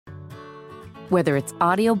Whether it's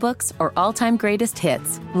audiobooks or all-time greatest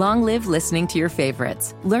hits, long live listening to your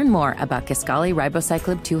favorites. Learn more about Kisqali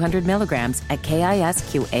Ribociclib 200 milligrams at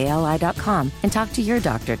KISQALI.com and talk to your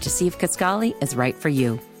doctor to see if Kisqali is right for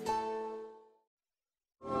you.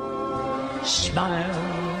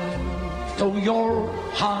 Smile, though your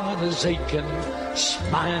heart is aching.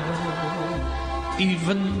 Smile,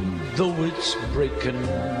 even though it's breaking.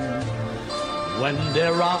 When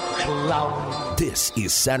there are clouds. This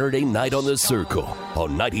is Saturday Night on the Circle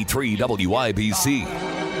on 93 WIBC.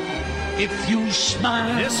 If you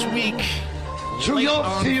smile this week, through your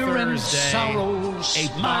fear Thursday, and sorrow, a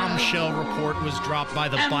bombshell report was dropped by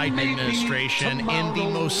the Biden administration in the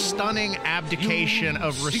most stunning abdication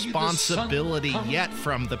of responsibility yet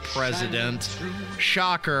from the president.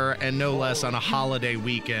 Shocker, and no less on a holiday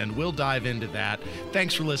weekend. We'll dive into that.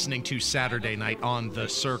 Thanks for listening to Saturday Night on the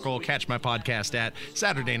Circle. Catch my podcast at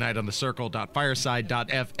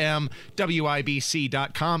SaturdayNightOnTheCircle.fireside.fm,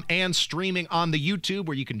 WIBC.com, and streaming on the YouTube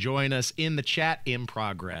where you can join us in the chat in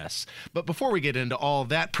progress. But before we get into all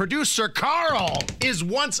that, producer Carl is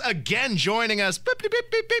once again joining us, beep, beep, beep,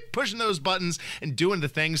 beep, beep, pushing those buttons and doing the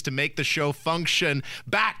things to make the show function.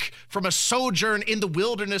 Back from a sojourn in the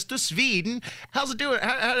wilderness to Sweden. How's it doing?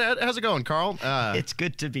 How's it going, Carl? It's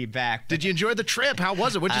good to be back. Did you enjoy the trip? How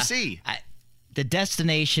was it? What'd you see? The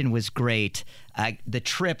destination was great. The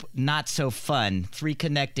trip, not so fun. 3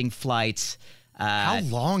 connecting flights. How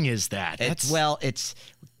long is that? It's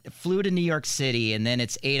flew to New York City, and then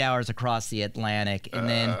it's 8 hours across the Atlantic, and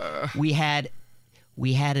then we had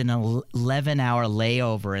an 11-hour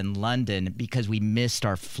layover in London because we missed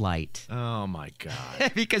our flight. Oh my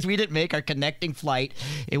God! Because we didn't make our connecting flight.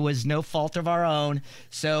 It was no fault of our own.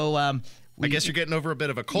 So I guess you're getting over a bit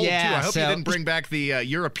of a cold too. I hope you didn't bring back the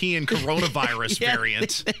European coronavirus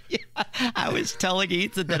variant. Yeah, I was telling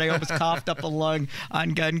Ethan that I almost coughed up a lung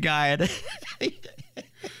on Gun Guy.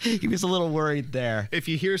 He was a little worried there. If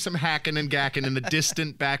you hear some hacking and gacking in the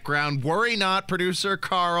distant background, worry not. Producer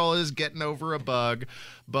Carl is getting over a bug.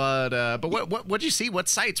 But what'd you see? What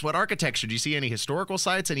sites? What architecture? Did you see any historical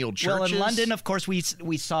sites? Any old churches? Well, in London, of course, we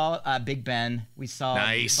saw Big Ben. We saw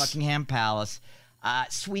Buckingham Palace.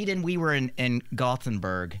 Sweden, we were in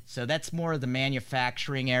Gothenburg, so that's more of the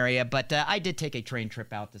manufacturing area. But I did take a train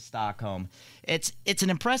trip out to Stockholm. It's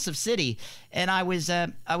an impressive city, and I was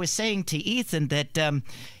saying to Ethan that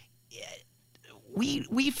we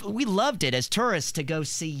loved it as tourists to go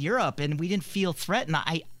see Europe, and we didn't feel threatened.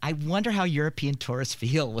 I wonder how European tourists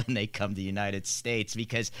feel when they come to the United States,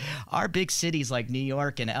 because our big cities like New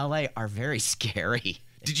York and LA are very scary.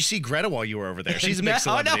 Did you see Greta while you were over there? She's a big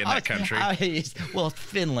celebrity in that country. Well,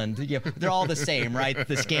 Finland. They're all the same, right?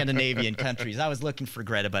 The Scandinavian countries. I was looking for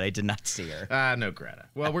Greta, but I did not see her. No Greta.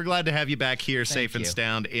 Well, we're glad to have you back here safe and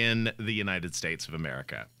sound in the United States of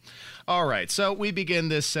America. All right, so we begin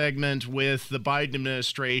this segment with the Biden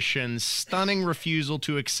administration's stunning refusal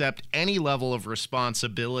to accept any level of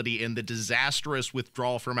responsibility in the disastrous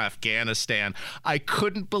withdrawal from Afghanistan. I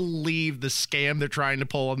couldn't believe the scam they're trying to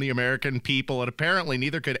pull on the American people, and apparently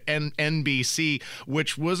neither could NBC,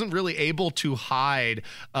 which wasn't really able to hide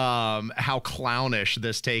how clownish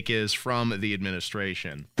this take is from the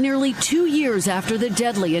administration. Nearly 2 years after the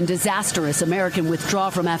deadly and disastrous American withdrawal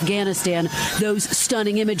from Afghanistan, those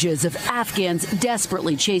stunning images of Afghans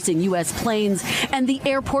desperately chasing U.S. planes and the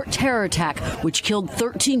airport terror attack, which killed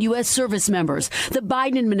 13 U.S. service members. The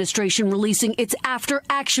Biden administration releasing its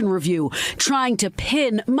after-action review, trying to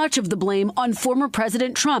pin much of the blame on former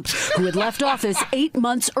President Trump, who had left office 8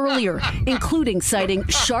 months earlier, including citing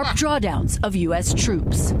sharp drawdowns of U.S.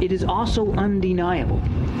 troops. It is also undeniable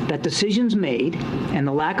that decisions made and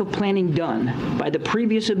the lack of planning done by the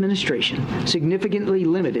previous administration significantly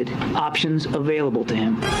limited options available to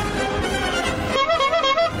him.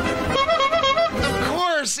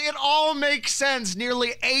 It all makes sense.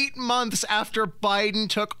 Nearly 8 months after Biden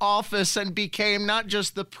took office and became not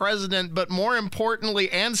just the president, but more importantly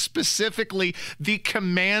and specifically the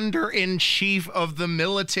commander-in-chief of the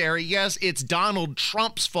military. Yes, it's Donald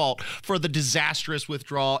Trump's fault for the disastrous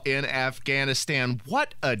withdrawal in Afghanistan.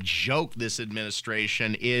 What a joke this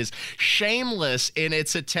administration is. Shameless in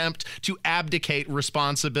its attempt to abdicate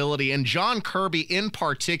responsibility. And John Kirby in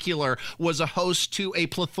particular was a host to a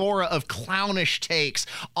plethora of clownish takes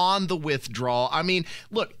on the withdrawal. I mean,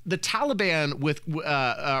 look, the Taliban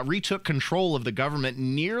retook control of the government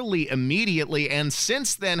nearly immediately, and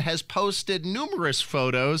since then has posted numerous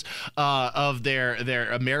photos of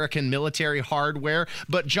their American military hardware.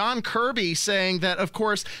 But John Kirby saying that, of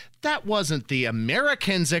course, that wasn't the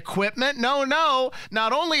Americans' equipment. No.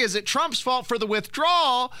 Not only is it Trump's fault for the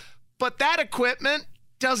withdrawal, but that equipment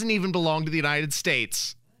doesn't even belong to the United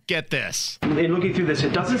States. Get this. In looking through this,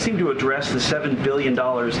 it doesn't seem to address the $7 billion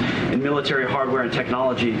in military hardware and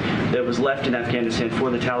technology that was left in Afghanistan for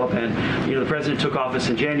the Taliban. You know, the president took office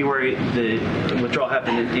in January. The withdrawal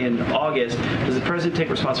happened in August. Does the president take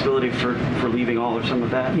responsibility for leaving all or some of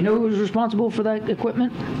that? You know who was responsible for that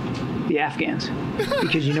equipment? The Afghans.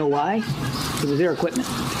 Because you know why? It was their equipment.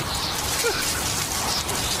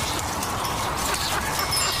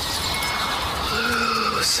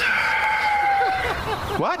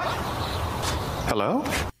 What? Hello?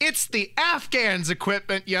 It's the Afghans'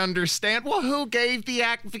 equipment, you understand? Well, who gave the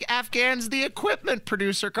Afghans the equipment,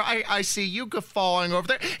 producer? I see you guffawing over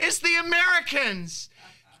there. It's the Americans!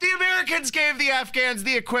 The Americans gave the Afghans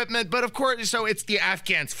the equipment, but of course, so it's the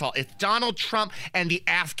Afghans' fault. It's Donald Trump and the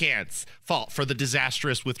Afghans' fault for the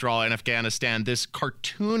disastrous withdrawal in Afghanistan. This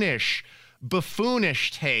cartoonish,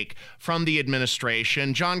 buffoonish take from the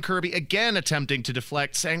administration. John Kirby again attempting to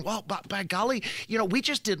deflect, saying, well, by golly, you know, we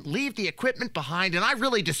just didn't leave the equipment behind, and I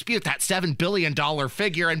really dispute that $7 billion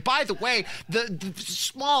figure. And by the way, the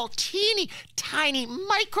small, teeny, tiny,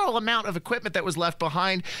 micro amount of equipment that was left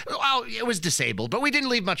behind, well, it was disabled, but we didn't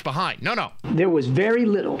leave much behind. No. There was very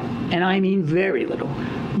little, and I mean very little,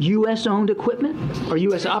 U.S.-owned equipment or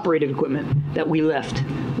U.S.-operated equipment that we left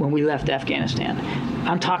when we left Afghanistan.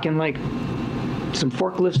 I'm talking like some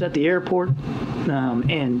forklifts at the airport,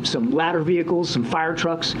 and some ladder vehicles, some fire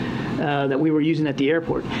trucks that we were using at the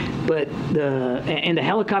airport. But the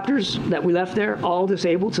helicopters that we left there, all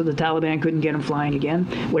disabled, so the Taliban couldn't get them flying again.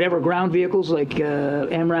 Whatever ground vehicles like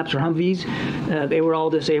MRAPs or Humvees, they were all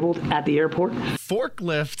disabled at the airport.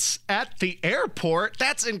 Forklifts at the airport?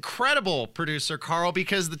 That's incredible, producer Carl,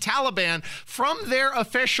 because the Taliban, from their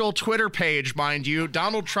official Twitter page, mind you,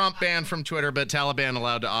 Donald Trump banned from Twitter, but Taliban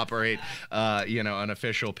allowed to operate, an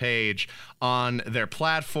official page on their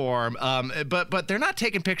platform. But they're not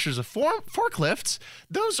taking pictures of forklifts.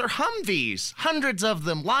 Those are Humvees, hundreds of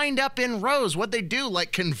them lined up in rows. What'd they do?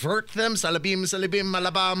 Like convert them, salabim,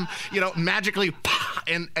 malabam, magically,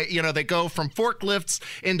 and, they go from forklifts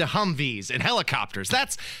into Humvees and helicopters.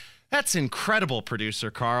 That's incredible, producer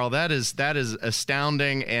Carl. That is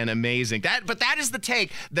astounding and amazing. But that is the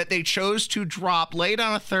take that they chose to drop late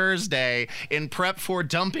on a Thursday in prep for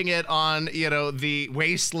dumping it on, the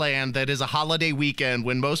wasteland that is a holiday weekend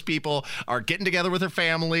when most people are getting together with their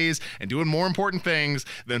families and doing more important things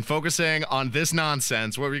than focusing on this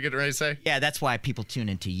nonsense. What were you getting ready to say? Yeah, that's why people tune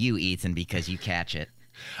into you, Ethan, because you catch it.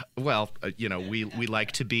 Well, we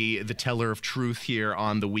like to be the teller of truth here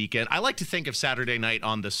on the weekend. I like to think of Saturday Night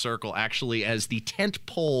on the Circle actually as the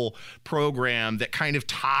tentpole program that kind of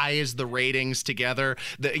ties the ratings together.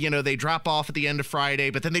 They drop off at the end of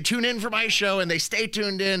Friday, but then they tune in for my show and they stay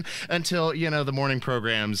tuned in until, the morning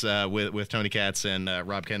programs with Tony Katz and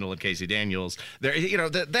Rob Kendall and Casey Daniels.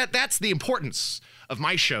 That's the importance of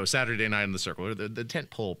my show, Saturday Night on the Circle, the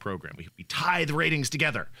tentpole program. We tie the ratings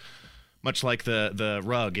together. Much like the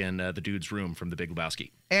rug in the dude's room from The Big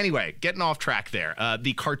Lebowski. Anyway, getting off track there.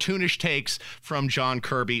 The cartoonish takes from John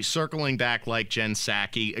Kirby, circling back like Jen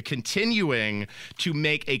Psaki, continuing to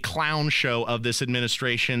make a clown show of this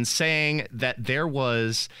administration, saying that there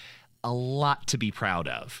was a lot to be proud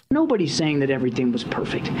of. Nobody's saying that everything was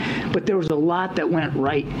perfect, but there was a lot that went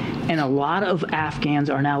right, and a lot of Afghans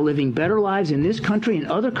are now living better lives in this country and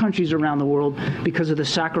other countries around the world because of the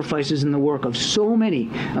sacrifices and the work of so many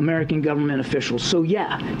American government officials. So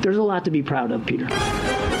yeah, there's a lot to be proud of, Peter.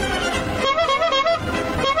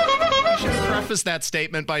 Preface that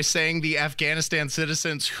statement by saying the Afghanistan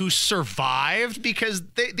citizens who survived, because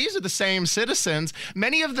these are the same citizens,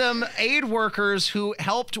 many of them aid workers who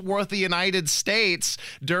helped with the United States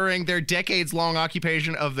during their decades-long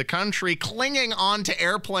occupation of the country, clinging onto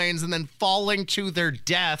airplanes and then falling to their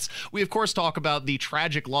deaths. We, of course, talk about the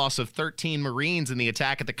tragic loss of 13 Marines in the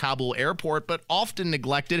attack at the Kabul airport, but often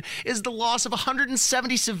neglected is the loss of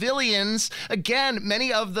 170 civilians, again,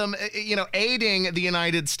 many of them, aiding the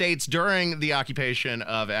United States during the occupation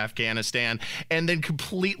of Afghanistan, and then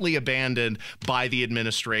completely abandoned by the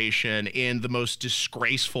administration in the most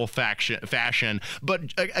disgraceful fashion.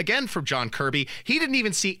 But again, from John Kirby, he didn't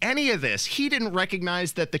even see any of this. He didn't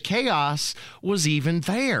recognize that the chaos was even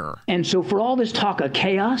there. And so for all this talk of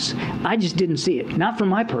chaos, I just didn't see it. Not from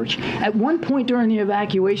my perch. At one point during the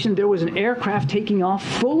evacuation, there was an aircraft taking off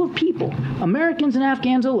full of people, Americans and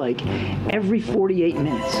Afghans alike, every 48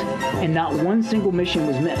 minutes. And not one single mission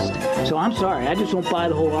was missed. So I'm sorry, I just don't buy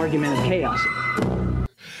the whole argument of chaos.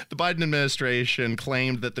 The Biden administration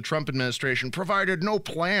claimed that the Trump administration provided no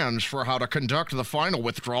plans for how to conduct the final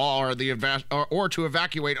withdrawal or to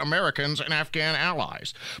evacuate Americans and Afghan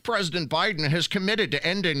allies. President Biden has committed to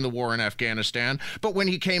ending the war in Afghanistan, but when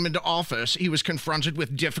he came into office, he was confronted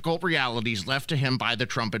with difficult realities left to him by the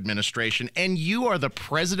Trump administration. And you are the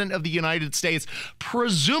president of the United States,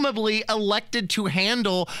 presumably elected to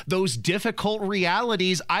handle those difficult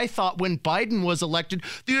realities. I thought when Biden was elected,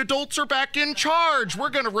 the adults are back in charge. We're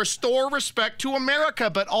going to restore respect to America.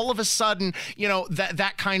 But all of a sudden, you know,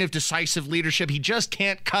 that kind of decisive leadership, he just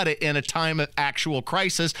can't cut it in a time of actual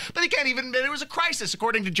crisis. But he can't even admit it was a crisis,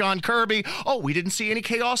 according to John Kirby. Oh, we didn't see any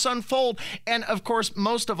chaos unfold. And of course,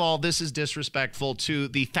 most of all, this is disrespectful to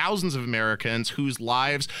the thousands of Americans whose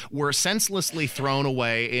lives were senselessly thrown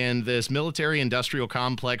away in this military-industrial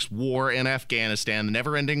complex war in Afghanistan, the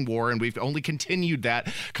never-ending war, and we've only continued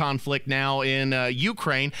that conflict now in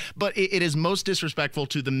Ukraine. But it is most disrespectful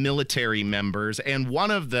to the military members, and one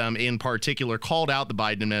of them in particular called out the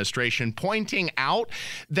Biden administration, pointing out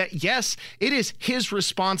that, yes, it is his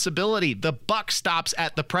responsibility. The buck stops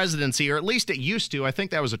at the presidency, or at least it used to. I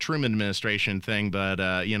think that was a Truman administration thing, but,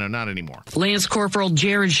 not anymore. Lance Corporal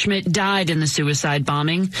Jared Schmidt died in the suicide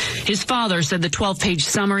bombing. His father said the 12-page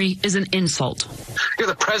summary is an insult. You're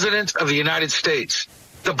the president of the United States.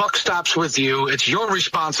 The buck stops with you. It's your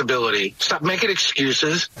responsibility. Stop making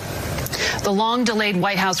excuses. The long-delayed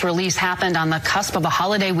White House release happened on the cusp of a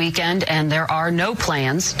holiday weekend, and there are no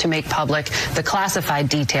plans to make public the classified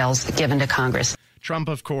details given to Congress. Trump,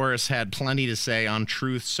 of course, had plenty to say on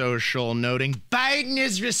Truth Social, noting Biden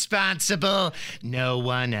is responsible, no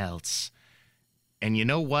one else. And you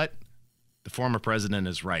know what? The former president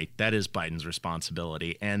is right. That is Biden's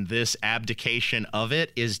responsibility. And this abdication of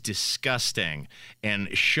it is disgusting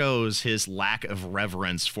and shows his lack of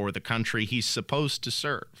reverence for the country he's supposed to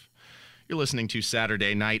serve. You're listening to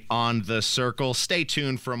Saturday Night on The Circle. Stay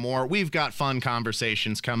tuned for more. We've got fun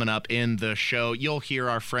conversations coming up in the show. You'll hear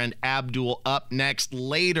our friend Abdul up next.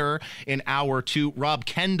 Later in hour 2, Rob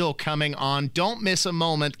Kendall coming on. Don't miss a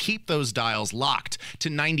moment. Keep those dials locked to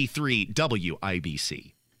 93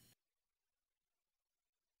 WIBC.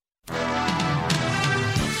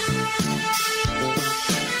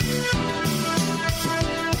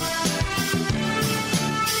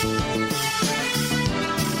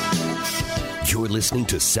 You're listening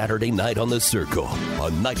to Saturday Night on the Circle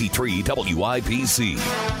on 93 WIBC.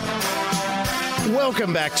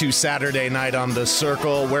 Welcome back to Saturday Night on the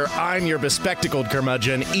Circle, where I'm your bespectacled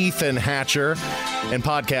curmudgeon, Ethan Hatcher, and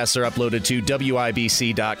podcasts are uploaded to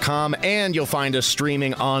WIBC.com, and you'll find us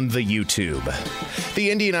streaming on the YouTube. The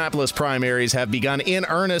Indianapolis primaries have begun in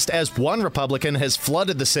earnest as one Republican has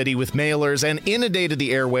flooded the city with mailers and inundated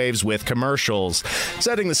the airwaves with commercials,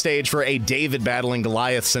 setting the stage for a David battling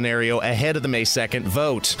Goliath scenario ahead of the May 2nd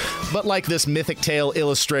vote. But like this mythic tale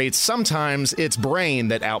illustrates, sometimes it's brain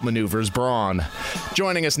that outmaneuvers brawn.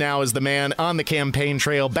 Joining us now is the man on the campaign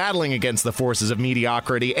trail battling against the forces of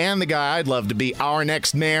mediocrity, and the guy I'd love to be our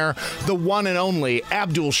next mayor, the one and only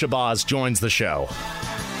Abdul Shabazz joins the show.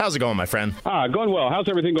 How's it going, my friend? Going well. How's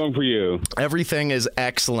everything going for you? Everything is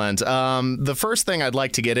excellent. The first thing I'd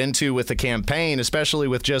like to get into with the campaign, especially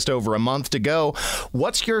with just over a month to go,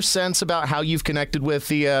 what's your sense about how you've connected with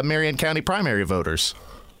the Marion County primary voters?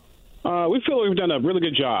 We feel we've done a really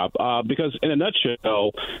good job because, in a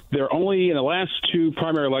nutshell, there are only in the last 2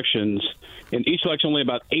 primary elections, in each election, only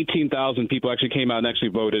about 18,000 people actually came out and actually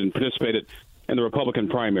voted and participated in the Republican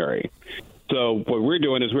primary. So what we're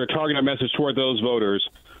doing is we're targeting our message toward those voters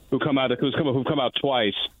who've come out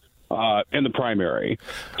twice in the primary.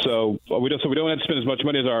 So we don't have to spend as much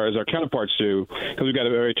money as our counterparts do, because we've got a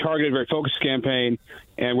very targeted, very focused campaign,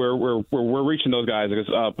 and we're reaching those guys because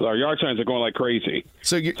our yard signs are going like crazy.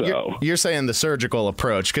 So you're saying the surgical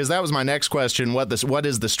approach, because that was my next question. What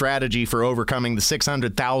is the strategy for overcoming the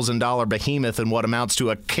 $600,000 behemoth and what amounts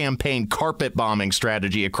to a campaign carpet bombing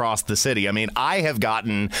strategy across the city? I mean, I have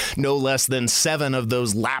gotten no less than 7 of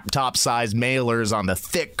those laptop-sized mailers on the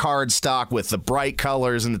thick card stock with the bright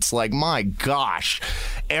colors, and it's like, my gosh,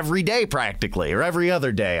 every day practically, or every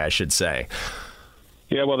other day, I should say.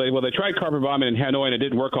 Yeah, well, they tried carpet bombing in Hanoi, and it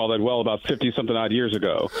didn't work all that well about 50-something odd years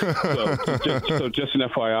ago. So just an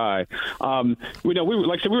FYI. We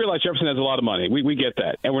realize Jefferson has a lot of money. We get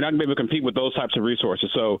that, and we're not going to be able to compete with those types of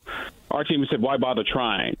resources. So our team said, why bother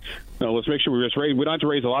trying? Let's make sure we don't have to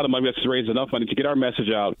raise a lot of money. We have to raise enough money to get our message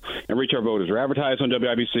out and reach our voters. We're advertised on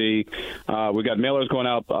WIBC. We got mailers going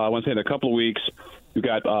out, I want to say, in a couple of weeks. We've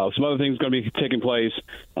got some other things going to be taking place.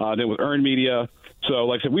 Then with earned media. So,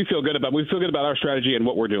 like I said, we feel good about our strategy and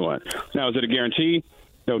what we're doing. Now, is it a guarantee?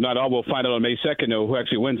 No, not all. We'll find out on May 2nd who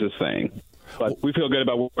actually wins this thing. But we feel good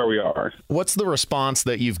about where we are. What's the response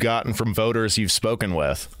that you've gotten from voters you've spoken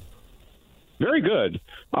with? Very good.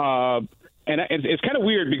 And it's kind of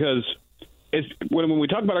weird because when we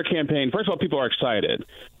talk about our campaign, first of all, people are excited.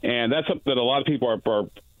 And that's something that a lot of people are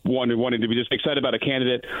wanting to be just excited about a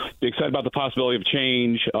candidate, be excited about the possibility of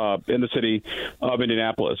change in the city of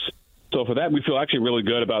Indianapolis. So for that, we feel actually really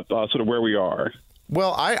good about sort of where we are.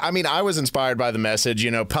 Well, I mean, I was inspired by the message,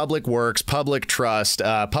 public works, public trust,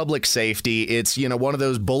 public safety. It's, one of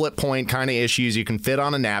those bullet point kind of issues you can fit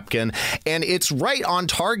on a napkin. And it's right on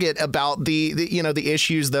target about the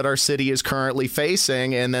issues that our city is currently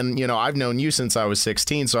facing. And then, I've known you since I was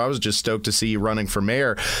 16, so I was just stoked to see you running for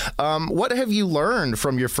mayor. What have you learned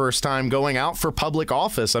from your first time going out for public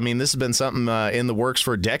office? I mean, this has been something in the works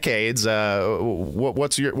for decades.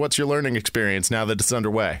 What's your learning experience now that it's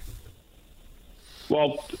underway?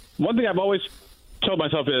 Well, one thing I've always told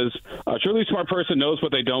myself is a truly smart person knows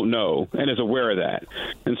what they don't know and is aware of that.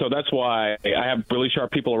 And so that's why I have really sharp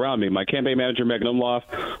people around me. My campaign manager, Megan Umloff,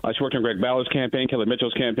 she worked on Greg Ballard's campaign, Kelly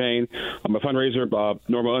Mitchell's campaign. I'm a fundraiser,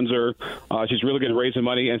 Norma Unzer. She's really good at raising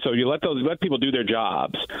money. And so you let people do their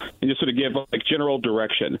jobs and just sort of give general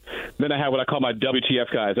direction. Then I have what I call my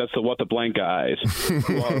WTF guys. That's the what the blank guys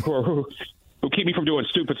who keep me from doing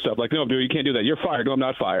stupid stuff. Like, no, dude, you can't do that. You're fired. No, I'm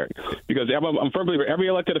not fired. Because I'm firm believer every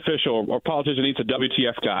elected official or politician needs a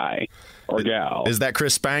WTF guy or gal. Is that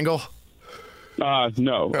Chris Spangle?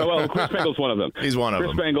 No. Well, Chris Spangle's one of them. He's one of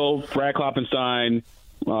them. Chris Spangle, Brad Klopfenstein,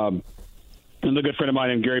 and a good friend of mine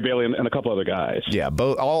named Gary Bailey and a couple other guys. Yeah,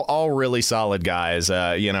 both all really solid guys.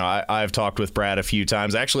 I've talked with Brad a few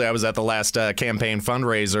times. Actually, I was at the last campaign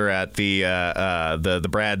fundraiser at the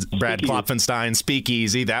Brad Klopfenstein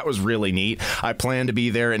Speakeasy. That was really neat. I plan to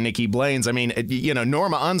be there at Nikki Blaine's. I mean,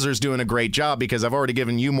 Norma Unzer's doing a great job because I've already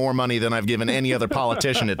given you more money than I've given any other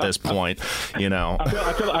politician at this point.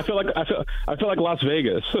 I feel like Las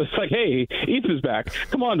Vegas. It's like, hey, Ethan's back.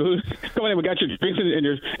 Come on, dude. Come on in. We got your drinks and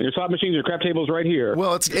your slot machines, your crap tables right here.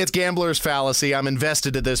 Well, it's gambler's fallacy. I'm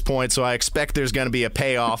invested at this point, so I expect there's going to be a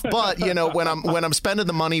payoff. But when I'm spending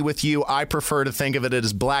the money with you, I prefer to think of it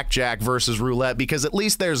as blackjack versus roulette because at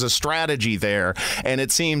least there's a strategy there, and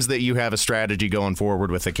it seems that you have a strategy going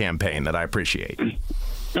forward with the campaign that I appreciate.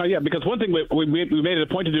 Yeah, because one thing we made it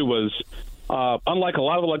a point to do was. Unlike a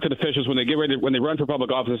lot of elected officials, when they run for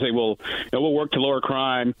public office, they say, "Well, we'll work to lower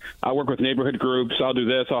crime. I'll work with neighborhood groups. I'll do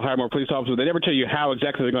this. I'll hire more police officers." They never tell you how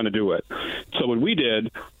exactly they're going to do it. So what we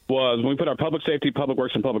did was when we put our public safety, public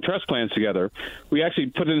works, and public trust plans together, we actually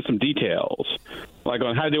put in some details, like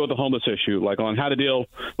on how to deal with the homeless issue, like on how to deal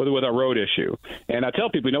with our road issue. And I tell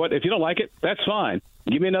people, you know what? If you don't like it, that's fine.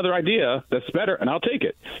 Give me another idea that's better, and I'll take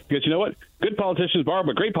it. Because you know what? Good politicians borrow,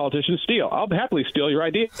 but great politicians steal. I'll happily steal your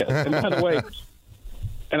idea. And by the way,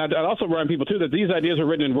 and I'd also remind people, too, that these ideas are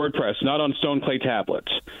written in WordPress, not on stone clay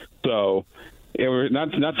tablets. So not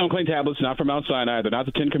stone clay tablets, not from Mount Sinai. They're not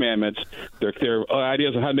the Ten Commandments. They're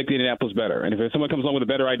ideas on how to make the Indianapolis better. And if someone comes along with a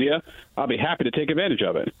better idea, I'll be happy to take advantage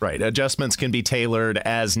of it. Right. Adjustments can be tailored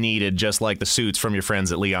as needed, just like the suits from your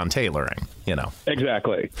friends at Leon Tailoring,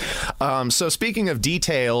 Exactly. So speaking of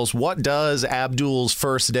details, what does Abdul's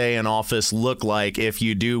first day in office look like if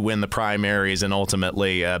you do win the primaries and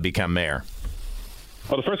ultimately become mayor?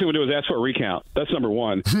 Well, the first thing we'll do is ask for a recount. That's number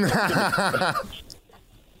one.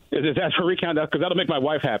 Is ask for a recount because that'll make my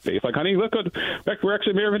wife happy. It's like, honey, look, we're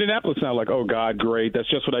actually mayor of Indianapolis now. Like, oh, God, great. That's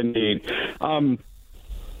just what I need. And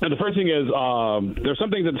the first thing is there's some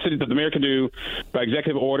things that the mayor can do by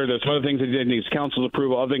executive order. There's some other things that needs council's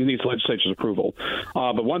approval. Other things needs legislature's approval.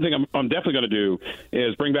 But one thing I'm definitely going to do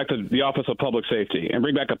is bring back the Office of Public Safety and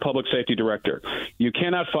bring back a public safety director. You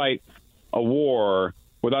cannot fight a war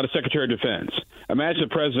without a Secretary of Defense. Imagine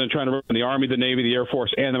the president trying to run the Army, the Navy, the Air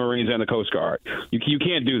Force, and the Marines and the Coast Guard. You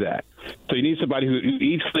can't do that. So you need somebody who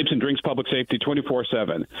eats, sleeps, and drinks public safety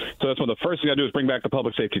 24/7. So that's one of the first things I do is bring back the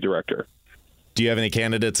public safety director. Do you have any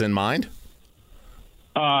candidates in mind?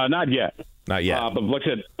 Not yet. Not yet. But like I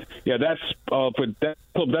said, yeah, that's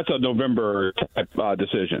a November type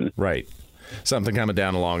decision. Right. Something coming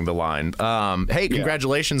down along the line. Hey,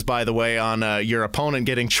 congratulations, by the way, on your opponent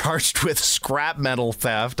getting charged with scrap metal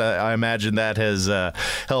theft. I imagine that has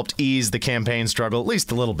helped ease the campaign struggle at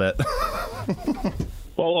least a little bit.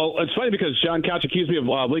 Well, it's funny because John Couch accused me of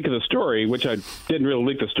leaking the story, which I didn't really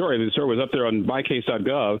leak the story. The story was up there on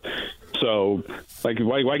mycase.gov. So, like,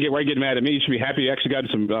 why get mad at me? You should be happy you actually got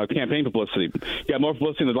some campaign publicity. You got more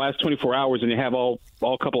publicity in the last 24 hours than you have all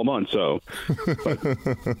couple of months. So.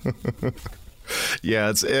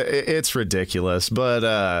 Yeah, it's ridiculous.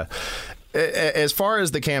 But as far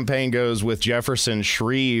as the campaign goes with Jefferson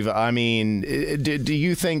Shreve, I mean, do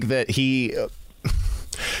you think that he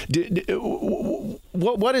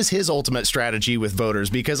What is his ultimate strategy with voters?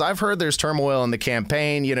 Because I've heard there's turmoil in the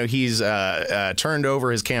campaign. You know, he's turned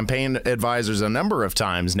over his campaign advisors a number of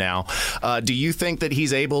times now. Do you think that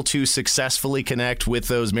he's able to successfully connect with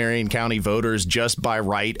those Marion County voters just by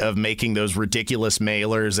right of making those ridiculous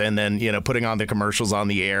mailers and then, you know, putting on the commercials on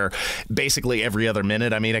the air basically every other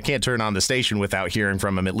minute? I mean, I can't turn on the station without hearing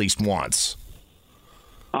from him at least once.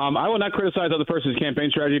 I will not criticize other person's campaign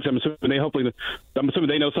strategy because I'm assuming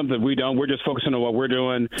they know something we don't. We're just focusing on what we're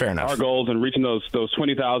doing, our goals, and reaching those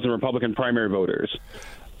 20,000 Republican primary voters.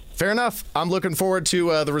 Fair enough. I'm looking forward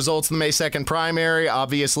to the results of the May 2nd primary.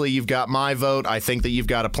 Obviously, you've got my vote. I think that you've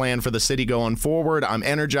got a plan for the city going forward. I'm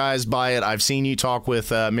energized by it. I've seen you talk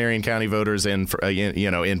with Marion County voters in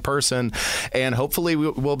person, and hopefully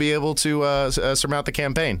we'll be able to surmount the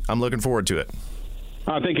campaign. I'm looking forward to it.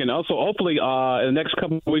 Thank you. And also, hopefully, in the next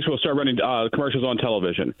couple of weeks, we'll start running commercials on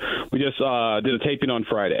television. We just did a taping on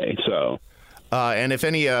Friday. And if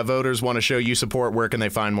any voters want to show you support, where can they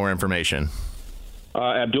find more information?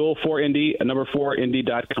 Abdul4Indy, number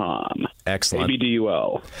 4Indy.com. Excellent.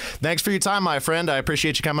 ABDUL. Thanks for your time, my friend. I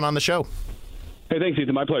appreciate you coming on the show. Hey, thanks,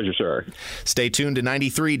 Ethan. My pleasure, sir. Stay tuned to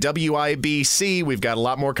 93 WIBC. We've got a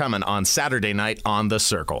lot more coming on Saturday Night on The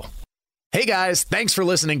Circle. Hey guys, thanks for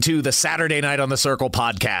listening to the Saturday Night on the Circle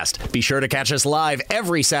podcast. Be sure to catch us live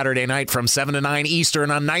every Saturday night from 7 to 9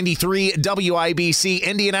 Eastern on 93 WIBC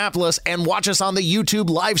Indianapolis, and watch us on the YouTube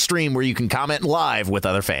live stream where you can comment live with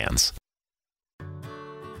other fans.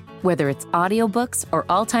 Whether it's audiobooks or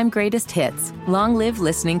all-time greatest hits, long live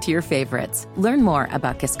listening to your favorites. Learn more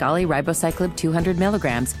about Kisqali Ribociclib 200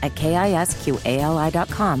 milligrams at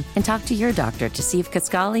KISQALI.com and talk to your doctor to see if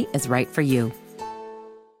Kisqali is right for you.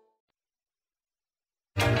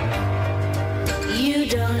 You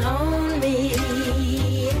don't own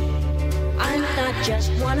me. I'm not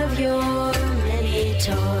just one of your many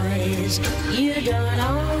toys. You don't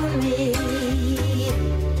own me.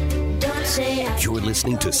 Don't say I... You're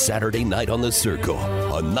listening to Saturday Night on the Circle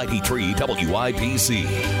on 93 WIBC.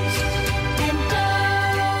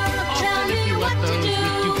 Often if you let those with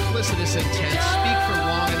duplicitous intent speak for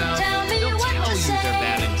long enough, they'll tell you their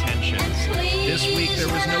bad intentions. This week, there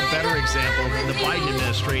was no better example than the Biden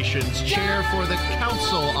administration's chair for the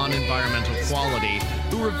Council on Environmental Quality,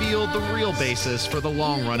 who revealed the real basis for the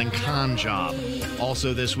long-running con job.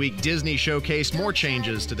 Also this week, Disney showcased more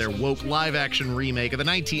changes to their woke live-action remake of the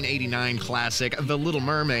 1989 classic The Little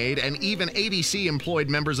Mermaid, and even ABC-employed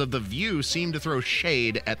members of The View seemed to throw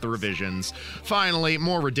shade at the revisions. Finally,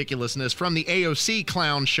 more ridiculousness from the AOC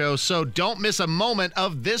clown show, so don't miss a moment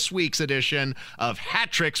of this week's edition of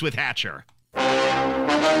Hat Tricks with Hatcher.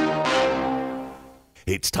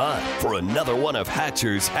 It's time for another one of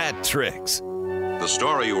Hatcher's Hat Tricks. The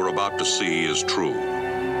story you are about to see is true.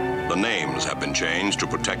 The names have been changed to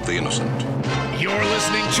protect the innocent. You're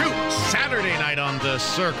listening to Saturday Night on the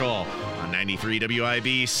Circle on 93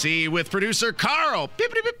 WIBC with producer Carl.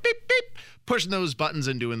 Beep, beep, beep, beep, beep. Pushing those buttons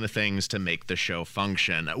and doing the things to make the show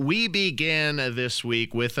function. We begin this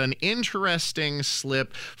week with an interesting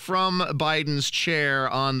slip from Biden's chair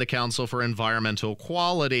on the Council for Environmental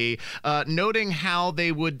Quality, noting how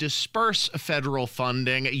they would disperse federal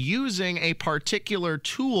funding using a particular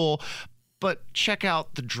tool. But check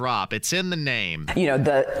out the drop. It's in the name. You know,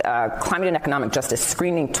 the climate and economic justice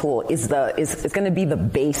screening tool is going to be the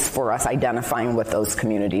base for us identifying what those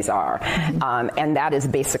communities are. And that is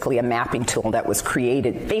basically a mapping tool that was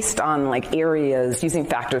created based on like areas using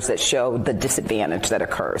factors that show the disadvantage that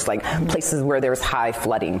occurs, like places where there's high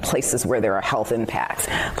flooding, places where there are health impacts,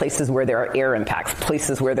 places where there are air impacts,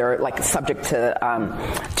 places where they're like subject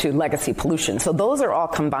to legacy pollution. So those are all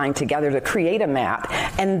combined together to create a map.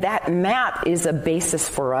 And that map is a basis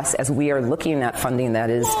for us as we are looking at funding that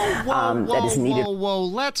is needed. Whoa,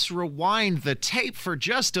 let's rewind the tape for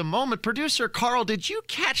just a moment. Producer Carl, did you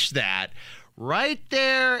catch that? Right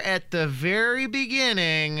there at the very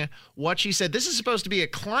beginning, what she said. This is supposed to be a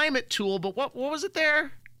climate tool, but what was it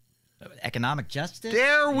there? Economic justice?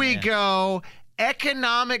 There we go.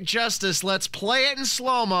 Economic justice. Let's play it in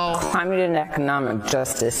slow-mo. Climate and economic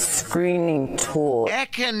justice screening tool.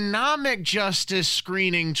 Economic justice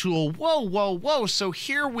screening tool. Whoa. So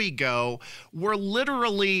here we go. We're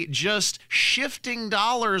literally just shifting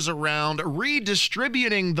dollars around,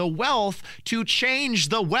 redistributing the wealth to change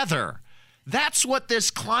the weather. That's what this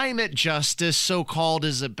climate justice so-called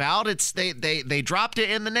is about. It's they dropped it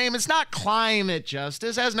in the name. It's not climate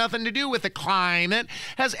justice. It has nothing to do with the climate.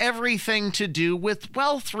 It has everything to do with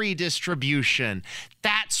wealth redistribution.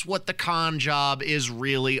 That's what the con job is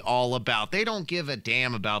really all about. They don't give a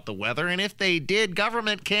damn about the weather, and if they did,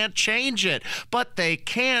 government can't change it. But they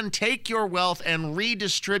can take your wealth and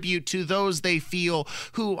redistribute to those they feel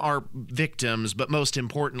who are victims, but most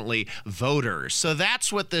importantly, voters. So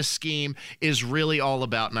that's what this scheme is really all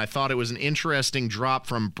about, and I thought it was an interesting drop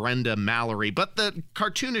from Brenda Mallory. But the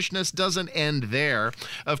cartoonishness doesn't end there.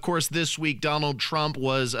 Of course, this week, Donald Trump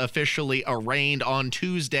was officially arraigned on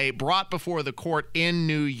Tuesday, brought before the court in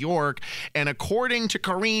New York, and according to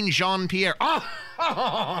Karine Jean-Pierre,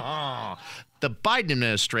 the Biden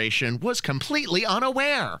administration was completely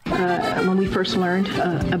unaware. When we first learned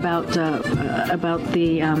about the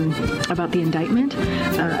indictment,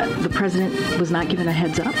 the president was not given a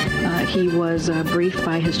heads up. He was briefed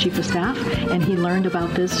by his chief of staff, and he learned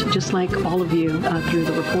about this just like all of you through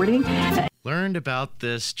the reporting. Learned about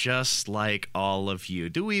this just like all of you.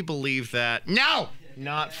 Do we believe that? No!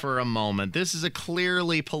 Not for a moment. This is a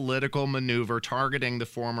clearly political maneuver targeting the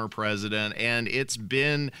former president, and it's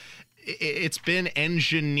been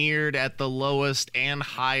engineered at the lowest and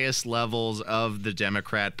highest levels of the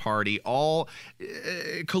Democrat Party, all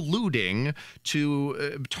colluding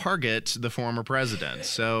to target the former president.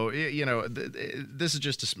 So, this is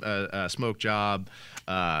just a smoke job.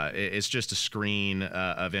 It's just a screen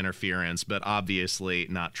of interference, but obviously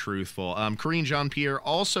not truthful. Karine Jean-Pierre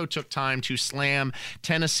also took time to slam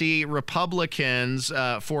Tennessee Republicans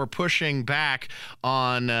for pushing back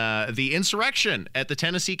on the insurrection at the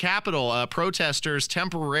Tennessee Capitol. Protesters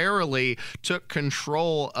temporarily took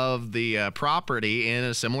control of the property in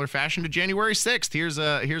a similar fashion to January 6th.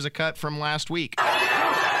 Here's a cut from last week.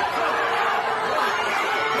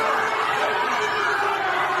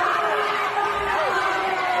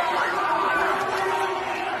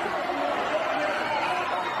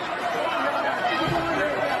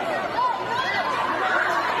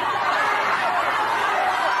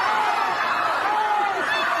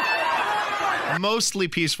 Mostly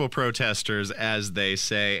peaceful protesters, as they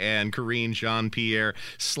say, and Karine Jean-Pierre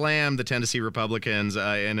slammed the Tennessee Republicans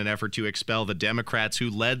in an effort to expel the Democrats who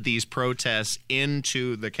led these protests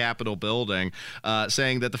into the Capitol building,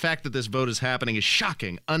 saying that the fact that this vote is happening is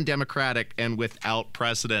shocking, undemocratic, and without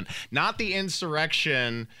precedent. Not the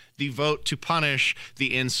insurrection, the vote to punish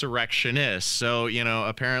the insurrectionists. So,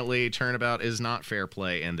 apparently turnabout is not fair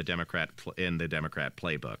play in the Democrat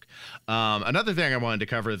playbook. Another thing I wanted to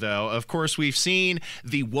cover, though, of course, we've seen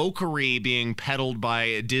the wokery being peddled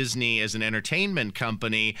by Disney as an entertainment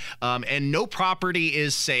company, and no property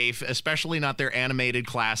is safe, especially not their animated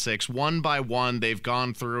classics. One by one, they've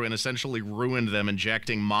gone through and essentially ruined them,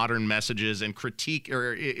 injecting modern messages and critique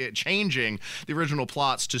or changing the original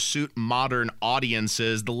plots to suit modern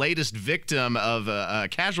audiences. The latest victim of a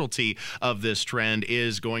casualty of this trend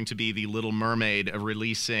is going to be The Little Mermaid,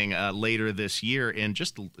 releasing later this year in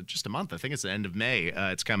just a month. I think it's the end of May.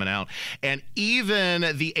 It's coming out. And even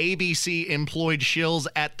the ABC employed shills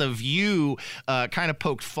at The View kind of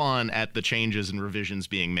poked fun at the changes and revisions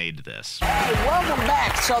being made to this. Hey, welcome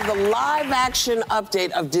back. So the live-action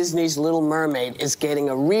update of Disney's Little Mermaid is getting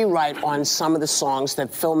a rewrite on some of the songs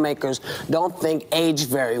that filmmakers don't think age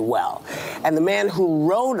very well. And the man who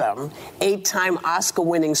wrote them, 8-time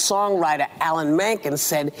Oscar-winning songwriter Alan Menken,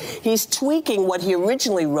 said he's tweaking what he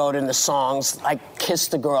originally wrote in the songs, like Kiss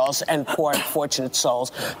the Girls and Poor Unfortunate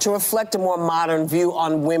Souls, to reflect a more modern view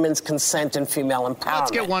on women's consent and female empowerment.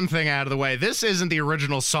 Let's get one thing out of the way. This isn't the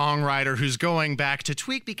original songwriter who's going back to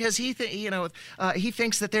tweak because he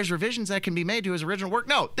thinks that there's revisions that can be made to his original work.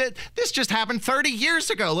 No, this just happened 30 years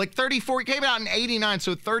ago, like 34. It came out in 89,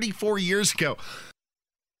 so 34 years ago.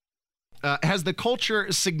 Has the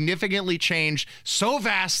culture significantly changed so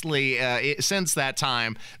vastly since that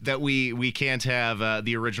time that we can't have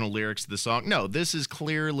the original lyrics to the song? No, this is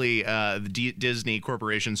clearly the Disney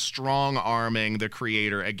Corporation strong-arming the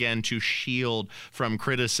creator, again, to shield from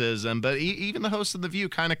criticism. But even the hosts of The View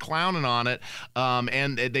kind of clowning on it,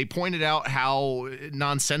 and they pointed out how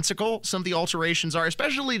nonsensical some of the alterations are,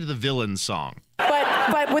 especially to the villain song.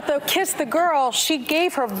 But with the Kiss the Girl, she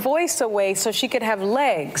gave her voice away so she could have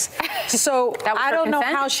legs. So I don't know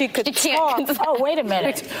how she could talk. Oh, wait a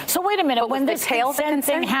minute. So wait a minute. When this consent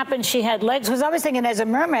thing happened, she had legs. Because I was thinking, as a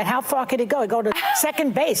mermaid, how far could it go? It go to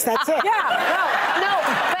second base. That's it. Yeah. No.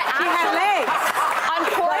 But she had legs.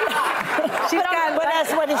 But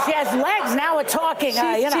that's what she has legs. Now we're talking. She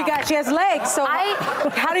has legs. So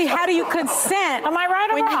how do you consent? Am I right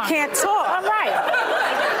or when wrong? You can't talk? I'm right.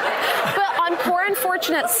 But on Poor Unfortunate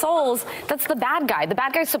unfortunate souls, that's the bad guy. The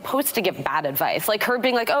bad guy's supposed to give bad advice. Like her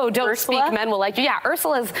being like, oh, don't Ursula? speak, men will like you. Yeah,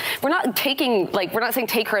 Ursula's, we're not saying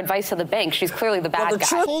take her advice to the bank. She's clearly the bad guy.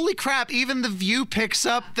 Holy crap, even The View picks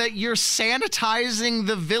up that you're sanitizing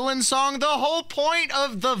the villain song. The whole point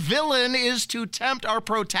of the villain is to tempt our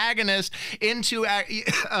protagonist into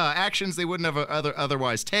actions they wouldn't have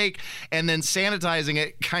otherwise take, and then sanitizing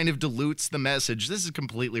it kind of dilutes the message. This is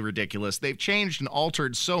completely ridiculous. They've changed and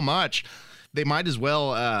altered so much, they might as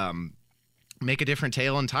well make a different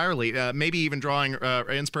tale entirely. Maybe even drawing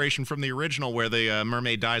inspiration from the original where the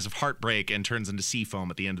mermaid dies of heartbreak and turns into sea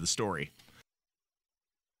foam at the end of the story.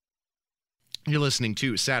 You're listening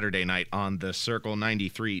to Saturday Night on the Circle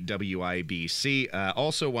 93 WIBC.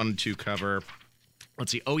 Also wanted to cover,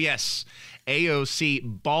 let's see, oh yes,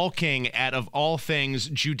 AOC balking at, of all things,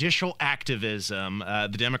 judicial activism.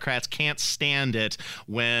 The Democrats can't stand it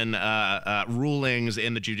when rulings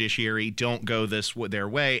in the judiciary don't go their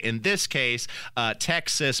way. In this case,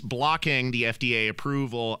 Texas blocking the FDA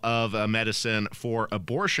approval of medicine for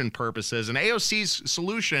abortion purposes. And AOC's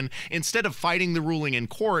solution, instead of fighting the ruling in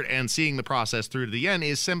court and seeing the process through to the end,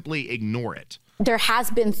 is simply ignore it. There has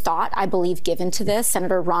been thought, I believe, given to this.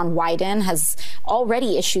 Senator Ron Wyden has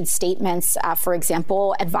already issued statements, for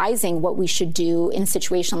example, advising what we should do in a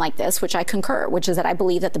situation like this, which I concur, which is that I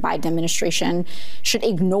believe that the Biden administration should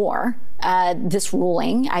ignore this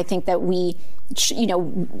ruling. I think that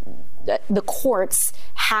the courts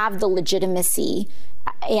have the legitimacy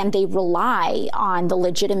and they rely on the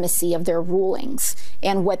legitimacy of their rulings.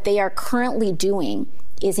 And what they are currently doing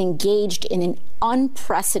is engaged in an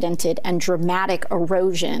unprecedented and dramatic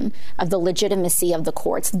erosion of the legitimacy of the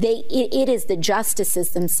courts. It is the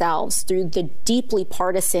justices themselves, through the deeply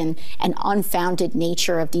partisan and unfounded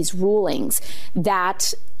nature of these rulings,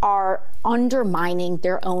 that are undermining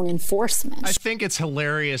their own enforcement. I think it's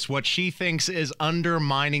hilarious. What she thinks is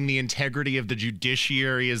undermining the integrity of the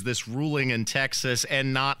judiciary is this ruling in Texas,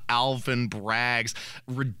 and not Alvin Bragg's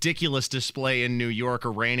ridiculous display in New York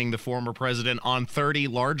arraigning the former president on 30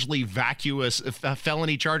 largely vacuous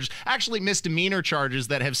felony charges, actually misdemeanor charges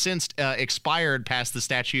that have since expired past the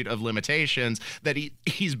statute of limitations, that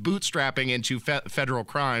he's bootstrapping into federal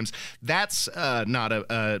crimes. That's not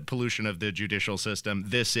a pollution of the judicial system.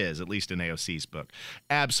 This is, at least in AOC's book.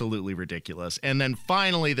 Absolutely ridiculous. And then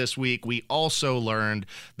finally this week, we also learned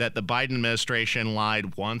that the Biden administration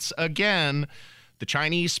lied once again. The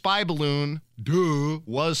Chinese spy balloon,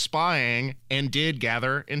 was spying and did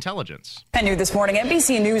gather intelligence. And new this morning,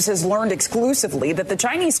 NBC News has learned exclusively that the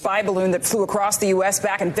Chinese spy balloon that flew across the U.S.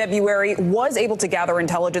 back in February was able to gather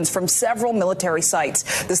intelligence from several military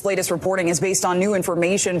sites. This latest reporting is based on new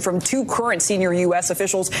information from 2 current senior U.S.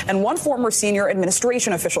 officials and 1 former senior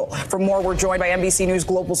administration official. For more, we're joined by NBC News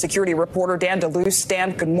global security reporter Dan DeLuce.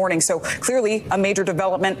 Dan, good morning. So clearly a major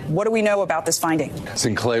development. What do we know about this finding?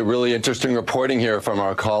 Sinclair, really interesting reporting here from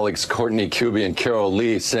our colleagues Courtney Kuby and Carol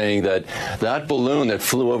Lee, saying that balloon that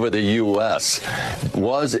flew over the U.S.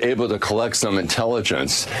 was able to collect some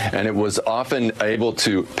intelligence, and it was often able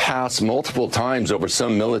to pass multiple times over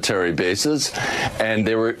some military bases, and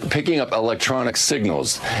they were picking up electronic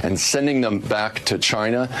signals and sending them back to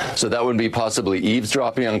China. So that would be possibly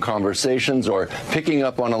eavesdropping on conversations or picking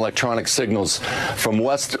up on electronic signals from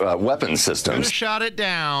West weapon systems. Could have shot it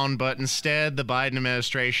down, but instead the Biden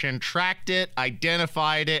administration tracked it,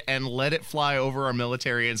 identified it, and let it fly over our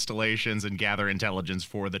military installations and gather intelligence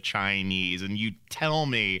for the Chinese. And you tell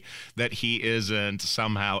me that he isn't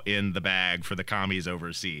somehow in the bag for the commies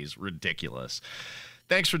overseas. Ridiculous.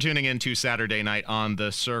 Thanks for tuning in to Saturday Night on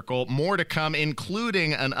the Circle. More to come,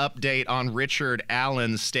 including an update on Richard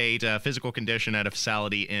Allen's state physical condition at a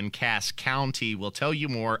facility in Cass County. We'll tell you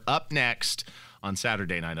more up next on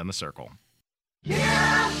Saturday Night on the Circle.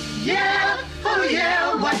 Yeah, yeah, oh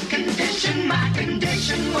yeah, what condition my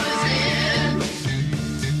condition was in.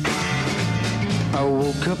 I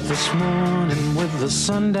woke up this morning with the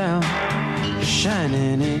sun down,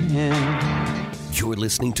 shining in. You're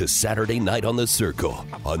listening to Saturday Night on the Circle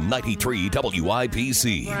on 93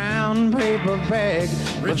 WIBC. Brown paper bag.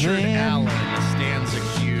 Richard Allen stands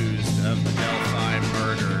accused of the Delphi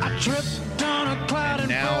murders. I tripped on a cloud. And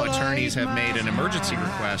now attorneys have made an emergency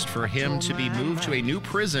request for him to be moved to a new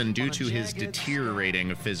prison due to his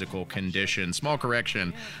deteriorating physical condition. Small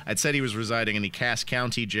correction. I'd said he was residing in the Cass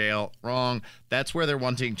County Jail. Wrong. That's where they're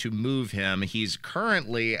wanting to move him. He's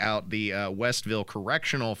currently out the Westville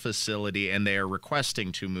Correctional Facility, and they are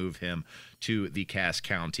requesting to move him to the Cass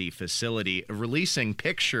County facility, releasing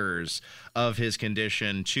pictures of his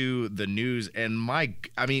condition to the news. And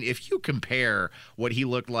if you compare what he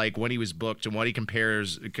looked like when he was booked and what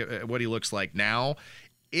he looks like now,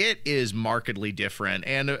 it is markedly different.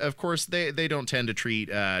 And of course, they don't tend to treat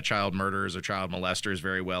child murderers or child molesters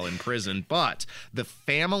very well in prison. But the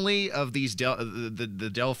family of these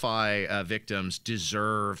the Delphi victims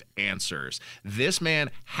deserve answers. This man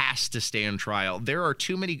has to stand trial. There are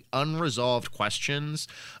too many unresolved questions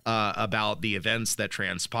about the events that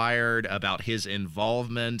transpired, about his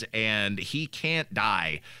involvement, and he can't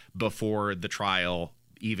die before the trial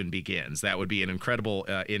even begins. That would be an incredible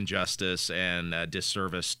injustice and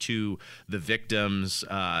disservice to the victims,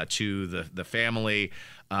 to the family.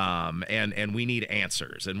 And we need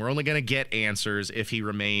answers, and we're only going to get answers if he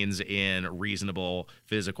remains in reasonable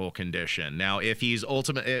physical condition. Now, if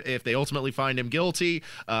they ultimately find him guilty,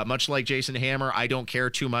 much like Jason Hammer, I don't care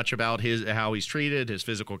too much about how he's treated, his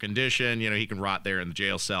physical condition. He can rot there in the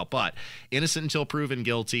jail cell. But innocent until proven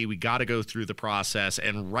guilty, we got to go through the process.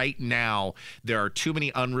 And right now, there are too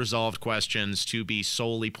many unresolved questions to be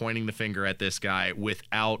solely pointing the finger at this guy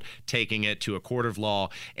without taking it to a court of law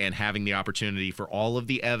and having the opportunity for all of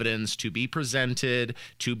the evidence to be presented,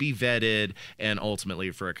 to be vetted, and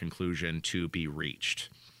ultimately for a conclusion to be reached.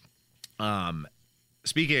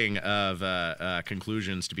 Speaking of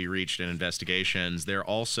conclusions to be reached in investigations, there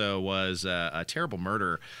also was a terrible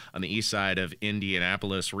murder on the east side of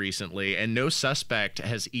Indianapolis recently, and no suspect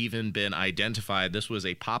has even been identified. This was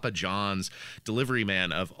a Papa John's delivery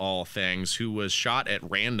man, of all things, who was shot at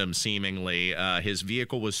random, seemingly. His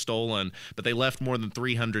vehicle was stolen, but they left more than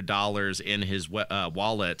 $300 in his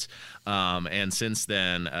wallet, and since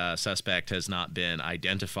then, suspect has not been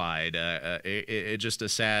identified. Just a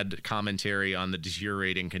sad commentary on the deteriorating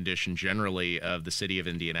condition generally of the city of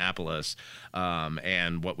Indianapolis,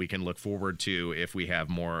 and what we can look forward to if we have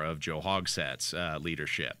more of Joe Hogsett's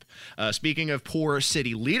leadership. Speaking of poor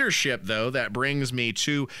city leadership, though, that brings me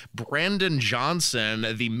to Brandon Johnson,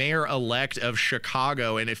 the mayor-elect of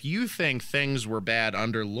Chicago. And if you think things were bad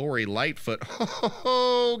under Lori Lightfoot,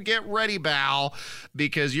 get ready, Val,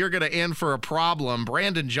 because you're going to in for a problem.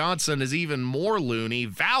 Brandon Johnson is even more loony,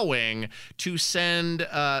 vowing to send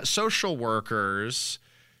social workers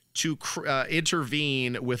to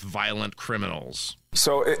intervene with violent criminals.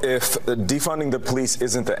 So if defunding the police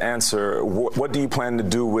isn't the answer, what do you plan to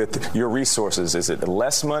do with your resources? Is it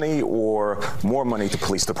less money or more money to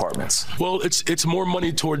police departments? Well, it's more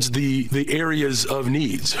money towards the areas of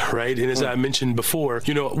needs, right? And as I mentioned before,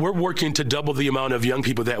 we're working to double the amount of young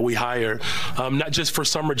people that we hire, not just for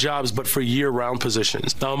summer jobs, but for year-round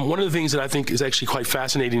positions. One of the things that I think is actually quite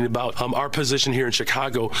fascinating about our position here in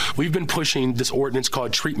Chicago, we've been pushing this ordinance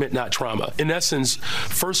called Treatment Not Trauma. In essence,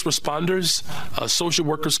 first responders, social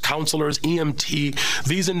workers, counselors, EMT,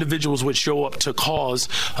 these individuals would show up to calls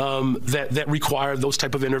that require those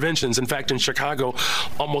type of interventions. In fact, in Chicago,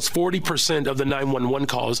 almost 40% of the 911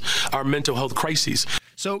 calls are mental health crises.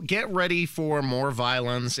 So get ready for more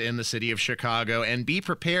violence in the city of Chicago, and be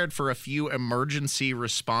prepared for a few emergency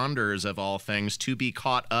responders, of all things, to be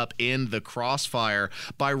caught up in the crossfire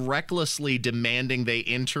by recklessly demanding they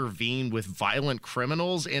intervene with violent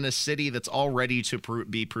criminals in a city that's already to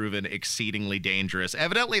be proven exceedingly dangerous.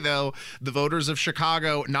 Evidently, though, the voters of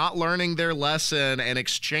Chicago not learning their lesson and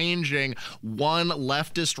exchanging one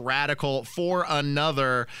leftist radical for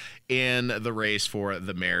another in the race for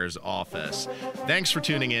the mayor's office. Thanks for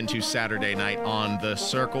tuning in to Saturday Night on The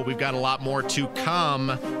Circle. We've got a lot more to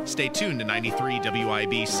come. Stay tuned to 93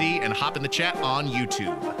 WIBC and hop in the chat on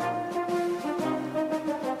YouTube.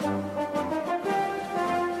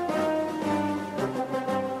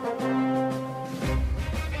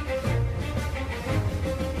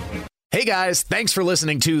 Hey guys, thanks for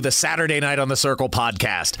listening to the Saturday Night on the Circle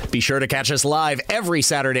podcast. Be sure to catch us live every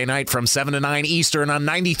Saturday night from 7 to 9 Eastern on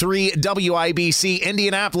 93 WIBC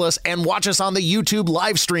Indianapolis, and watch us on the YouTube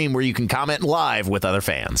live stream where you can comment live with other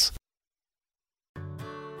fans.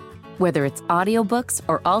 Whether it's audiobooks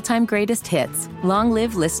or all-time greatest hits, long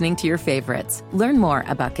live listening to your favorites. Learn more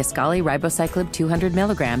about Kisqali Ribociclib 200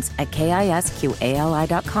 milligrams at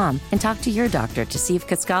KISQALI.com and talk to your doctor to see if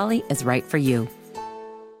Kisqali is right for you.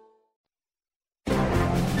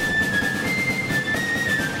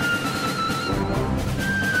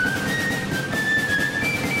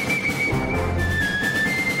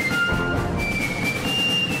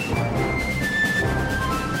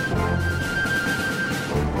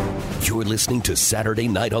 You're listening to Saturday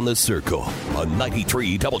Night on the Circle on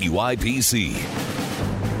 93 WIBC.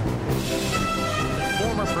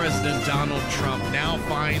 Former President President Donald Trump now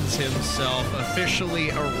finds himself officially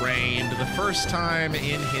arraigned. The first time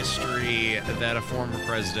in history that a former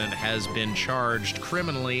president has been charged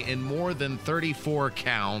criminally in more than 34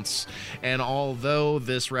 counts. And although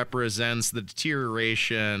this represents the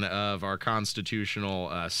deterioration of our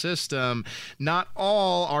constitutional system, not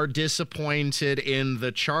all are disappointed in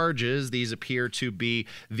the charges. These appear to be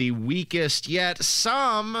the weakest, yet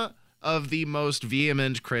some of the most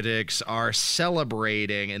vehement critics are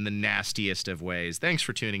celebrating in the nastiest of ways. Thanks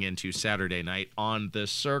for tuning in to Saturday Night on The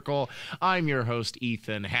Circle. I'm your host,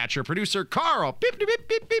 Ethan Hatcher. Producer Carl, beep, beep, beep,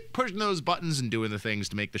 beep, beep, pushing those buttons and doing the things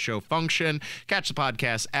to make the show function. Catch the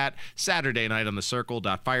podcast at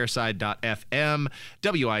SaturdayNightOnTheCircle.fireside.fm,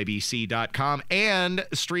 WIBC.com, and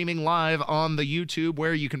streaming live on the YouTube,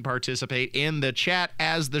 where you can participate in the chat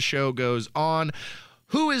as the show goes on.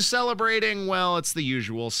 Who is celebrating? Well, it's the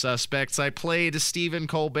usual suspects. I played Stephen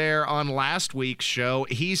Colbert on last week's show.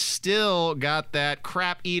 He's still got that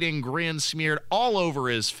crap-eating grin smeared all over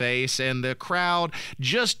his face, and the crowd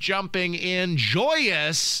just jumping in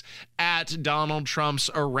joyous at Donald Trump's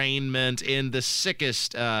arraignment in the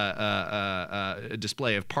sickest display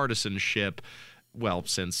of partisanship, well,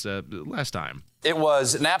 since last time. It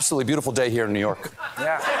was an absolutely beautiful day here in New York.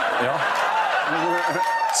 Yeah. You know?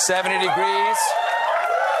 70 degrees.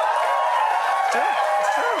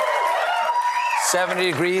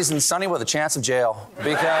 70 degrees and sunny with a chance of jail,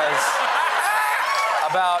 because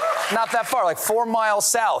about not that far, like 4 miles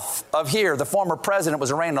south of here, the former president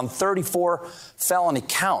was arraigned on 34 felony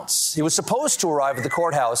counts. He was supposed to arrive at the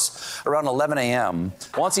courthouse around 11 a.m.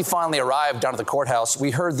 Once he finally arrived down at the courthouse,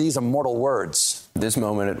 we heard these immortal words. This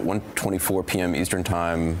moment at 1:24 p.m. Eastern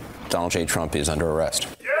Time, Donald J. Trump is under arrest.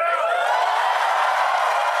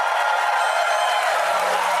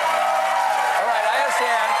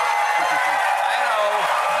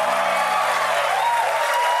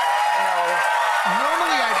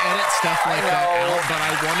 Stuff like that out, but I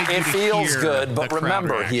wanted you to hear. It feels good, but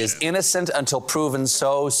remember, he is innocent until proven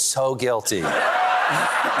so guilty.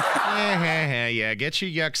 Yeah, get your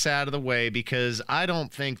yucks out of the way, because I don't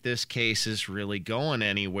think this case is really going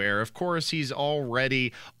anywhere. Of course, he's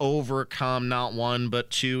already overcome not one but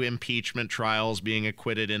two impeachment trials, being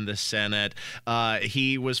acquitted in the Senate.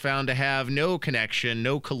 He was found to have no connection,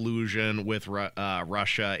 no collusion with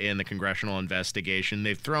Russia in the congressional investigation.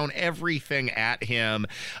 They've thrown everything at him,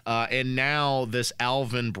 and now this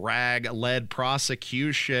Alvin Bragg-led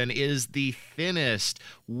prosecution is the thinnest,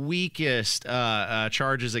 weakest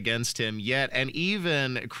charges against him yet, and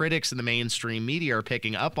even critics in the mainstream media are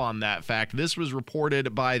picking up on that fact. This was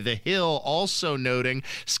reported by The Hill, also noting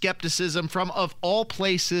skepticism from, of all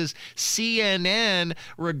places, CNN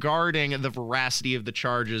regarding the veracity of the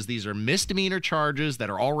charges. These are misdemeanor charges that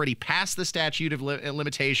are already past the statute of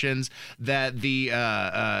limitations that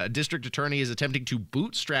the district attorney is attempting to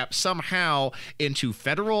bootstrap somehow into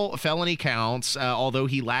federal felony counts, although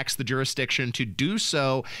he lacks the jurisdiction to do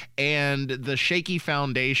so, and the shaky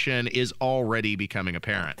foundation is already becoming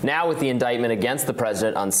apparent. Now, with the indictment against the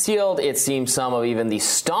president unsealed, it seems some of even the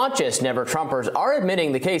staunchest never-Trumpers are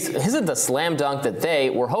admitting the case isn't the slam dunk that they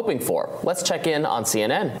were hoping for. Let's check in on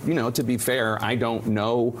CNN. You know, to be fair, I don't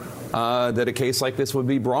know that a case like this would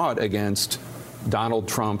be brought against Donald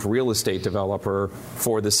Trump, real estate developer,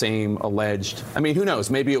 for the same alleged. I mean, who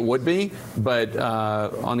knows? Maybe it would be, but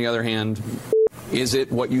on the other hand, is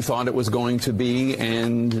it what you thought it was going to be,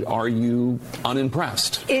 and are you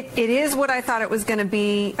unimpressed? It is what I thought it was going to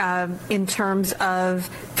be in terms of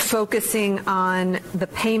focusing on the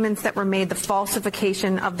payments that were made, the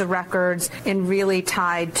falsification of the records, and really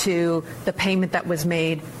tied to the payment that was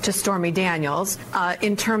made to Stormy Daniels.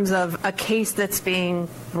 In terms of a case that's being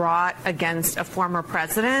brought against a former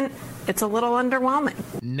president, it's a little underwhelming.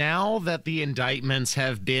 Now that the indictments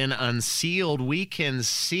have been unsealed, we can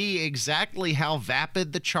see exactly how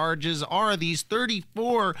vapid the charges are. These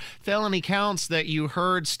 34 felony counts that you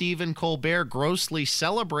heard Stephen Colbert grossly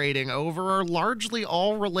celebrating over are largely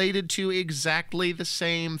all related to exactly the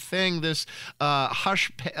same thing. This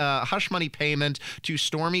hush money payment to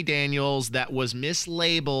Stormy Daniels that was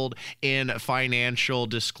mislabeled in financial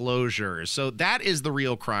disclosures. So that is the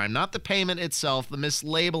real crime, not the payment itself, the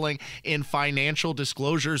mislabeling in financial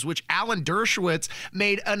disclosures, which Alan Dershowitz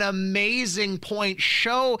made an amazing point.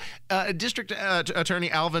 District Attorney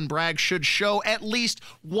Alvin Bragg should show at least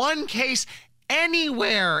one case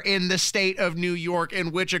anywhere in the state of New York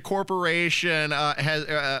in which a corporation has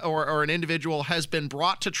or an individual has been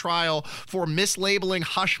brought to trial for mislabeling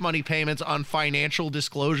hush money payments on financial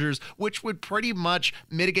disclosures, which would pretty much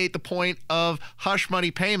mitigate the point of hush money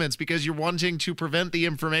payments because you're wanting to prevent the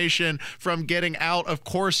information from getting out. Of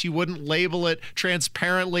course, you wouldn't label it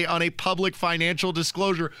transparently on a public financial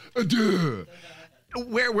disclosure.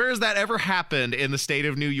 Where has that ever happened in the state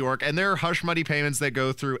of New York? And there are hush money payments that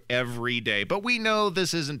go through every day. But we know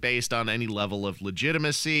this isn't based on any level of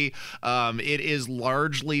legitimacy. It is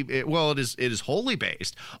largely, it is wholly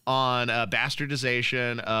based on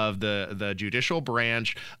bastardization of the judicial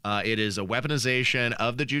branch. It is a weaponization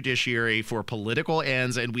of the judiciary for political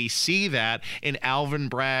ends. And we see that in Alvin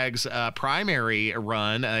Bragg's primary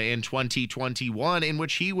run in 2021, in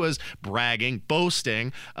which he was bragging,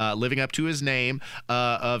 boasting, living up to his name,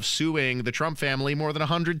 of suing the Trump family more than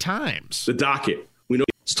 100 times. The docket. We know.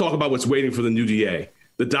 Let's talk about what's waiting for the new DA.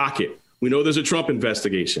 The docket. We know there's a Trump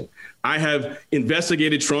investigation. I have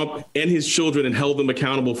investigated Trump and his children and held them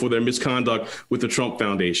accountable for their misconduct with the Trump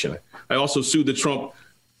Foundation. I also sued the Trump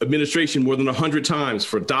administration more than 100 times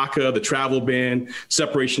for DACA, the travel ban,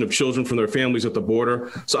 separation of children from their families at the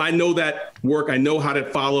border. So I know that work. I know how to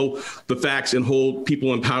follow the facts and hold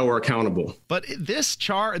people in power accountable. But these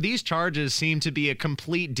charges seem to be a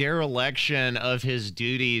complete dereliction of his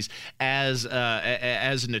duties as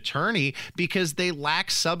an attorney because they lack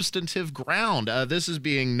substantive ground. This is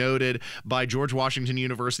being noted by George Washington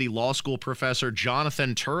University Law School professor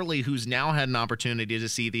Jonathan Turley, who's now had an opportunity to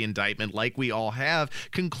see the indictment like we all have,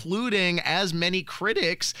 concluding, as many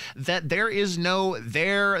critics, that there is no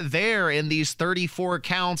there in these 34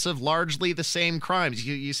 counts of largely the same crimes.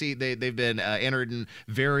 You see, they've been entered in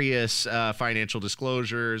various financial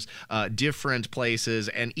disclosures, different places,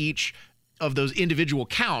 and each of those individual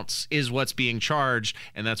counts is what's being charged,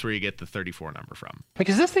 and that's where you get the 34 number from.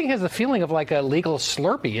 Because this thing has the feeling of like a legal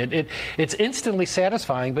Slurpee. It's instantly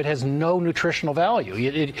satisfying, but has no nutritional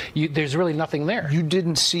value. There's really nothing there. You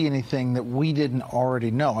didn't see anything that we didn't already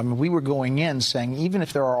know. I mean, we were going in saying, even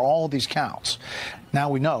if there are all these counts, now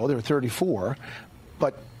we know there are 34,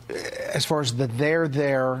 but as far as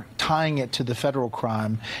they're tying it to the federal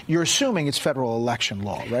crime, you're assuming it's federal election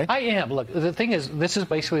law, right? I am. Look, the thing is, this is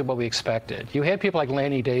basically what we expected. You had people like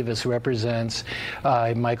Lanny Davis, who represents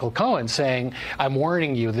Michael Cohen, saying, I'm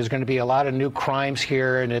warning you, there's going to be a lot of new crimes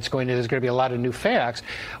here, and there's going to be a lot of new facts.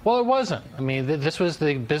 Well, it wasn't. I mean, this was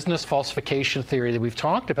the business falsification theory that we've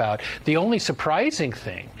talked about. The only surprising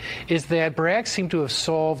thing is that Bragg seemed to have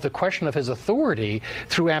solved the question of his authority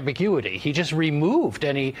through ambiguity. He just removed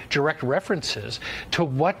any direct references to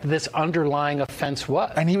what this underlying offense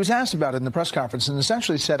was. And he was asked about it in the press conference and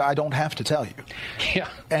essentially said, I don't have to tell you. Yeah.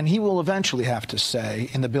 And he will eventually have to say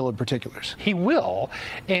in the bill of particulars. He will.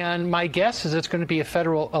 And my guess is it's going to be a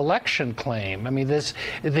federal election claim. I mean,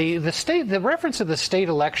 the reference to the state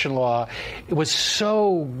election law was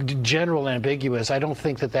so general and ambiguous. I don't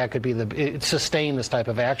think that could be sustain this type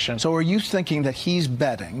of action. So are you thinking that he's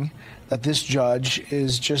betting that this judge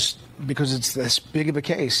is just, because it's this big of a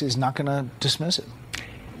case, is not going to dismiss it?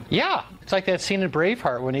 Yeah, it's like that scene in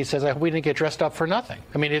Braveheart when he says, we didn't get dressed up for nothing.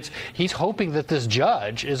 I mean, he's hoping that this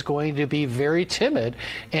judge is going to be very timid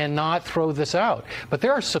and not throw this out. But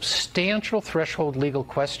there are substantial threshold legal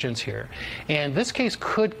questions here. And this case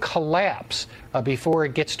could collapse before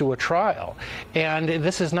it gets to a trial. And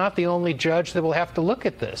this is not the only judge that will have to look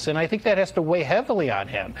at this. And I think that has to weigh heavily on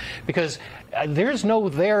him because there's no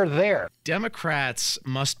there. Democrats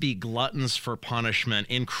must be gluttons for punishment,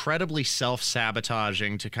 incredibly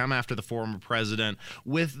self-sabotaging to come after the former president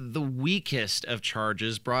with the weakest of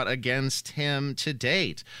charges brought against him to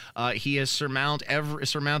date. He has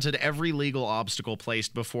surmounted every legal obstacle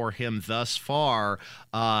placed before him thus far.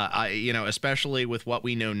 Especially with what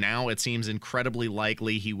we know now, it seems incredibly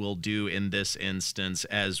likely he will do in this instance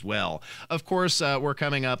as well. Of course, we're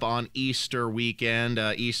coming up on Easter weekend,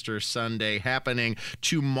 Easter Sunday happening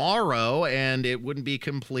tomorrow, and it wouldn't be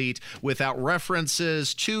complete without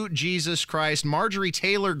references to Jesus Christ. Marjorie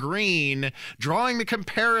Taylor Greene drawing the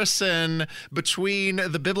comparison between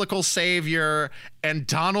the biblical Savior and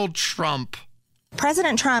Donald Trump.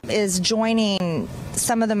 President Trump is joining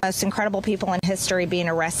some of the most incredible people in history being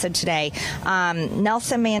arrested today.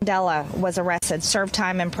 Nelson Mandela was arrested, served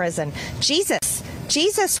time in prison.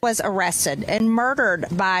 Jesus was arrested and murdered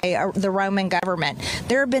by the Roman government.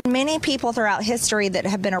 There have been many people throughout history that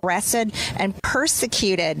have been arrested and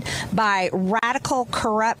persecuted by radical,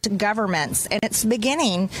 corrupt governments. And it's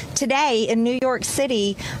beginning today in New York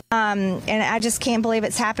City. And I just can't believe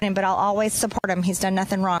it's happening, but I'll always support him. He's done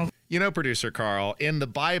nothing wrong. You know, producer Carl, in the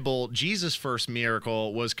Bible, Jesus' first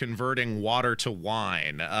miracle was converting water to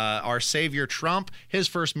wine. Our Savior Trump, his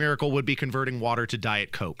first miracle would be converting water to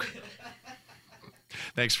Diet Coke.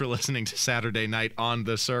 Thanks for listening to Saturday Night on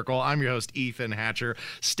The Circle. I'm your host, Ethan Hatcher.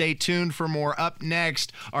 Stay tuned for more. Up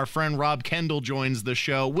next, our friend Rob Kendall joins the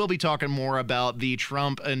show. We'll be talking more about the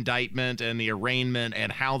Trump indictment and the arraignment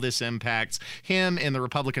and how this impacts him in the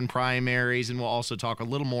Republican primaries. And we'll also talk a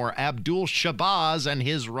little more Abdul Shabazz and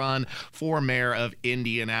his run for mayor of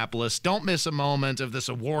Indianapolis. Don't miss a moment of this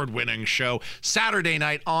award-winning show, Saturday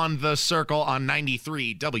Night on The Circle on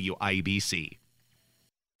 93 WIBC.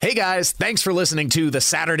 Hey guys, thanks for listening to the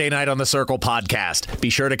Saturday Night on the Circle podcast. Be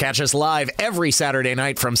sure to catch us live every Saturday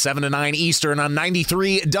night from 7 to 9 Eastern on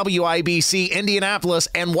 93 WIBC Indianapolis,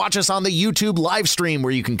 and watch us on the YouTube live stream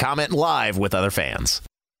where you can comment live with other fans.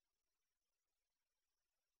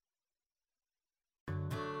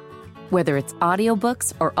 Whether it's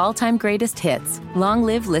audiobooks or all-time greatest hits, long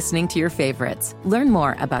live listening to your favorites. Learn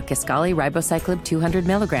more about Kisqali Ribociclib 200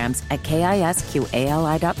 milligrams at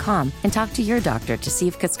KISQALI.com and talk to your doctor to see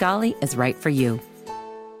if Kisqali is right for you.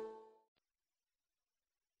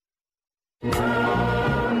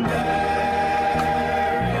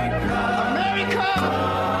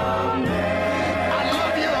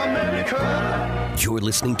 You're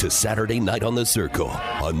listening to Saturday Night on the Circle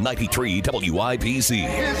on 93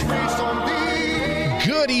 WIBC.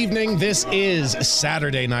 Good evening. This is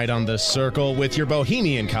Saturday Night on the Circle with your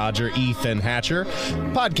bohemian codger, Ethan Hatcher.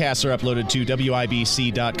 Podcasts are uploaded to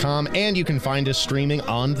WIBC.com, and you can find us streaming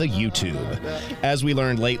on the YouTube. As we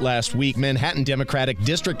learned late last week, Manhattan Democratic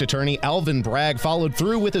District Attorney Alvin Bragg followed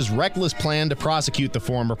through with his reckless plan to prosecute the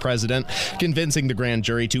former president, convincing the grand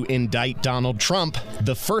jury to indict Donald Trump,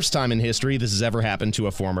 the first time in history this has ever happened to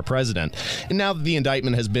a former president. And now that the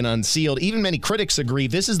indictment has been unsealed, even many critics agree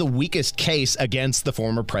this is the weakest case against the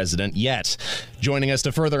former president yet. Joining us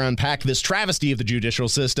to further unpack this travesty of the judicial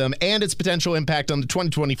system and its potential impact on the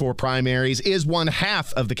 2024 primaries is one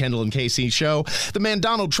half of the Kendall and Casey show, the man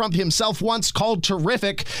Donald Trump himself once called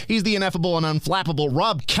terrific. He's the ineffable and unflappable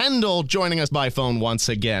Rob Kendall, joining us by phone once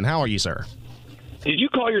again. How are you, sir? Did you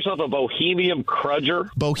call yourself a bohemian crudger?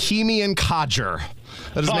 Bohemian codger.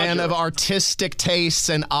 That is a man of artistic tastes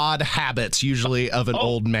and odd habits, usually of an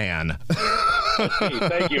old man. Hey,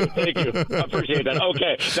 thank you. I appreciate that.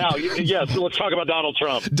 Okay, now, yes, let's talk about Donald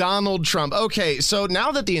Trump. Donald Trump. Okay, so now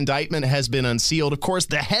that the indictment has been unsealed, of course,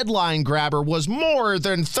 the headline grabber was more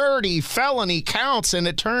than 30 felony counts, and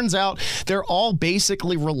it turns out they're all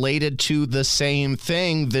basically related to the same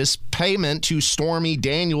thing, this payment to Stormy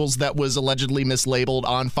Daniels that was allegedly mislabeled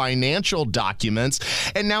on financial documents,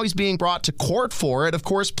 and now he's being brought to court for it, of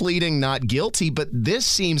course, pleading not guilty, but this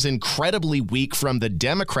seems incredibly weak from the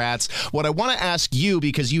Democrats. What I want to ask you,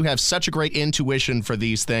 because you have such a great intuition for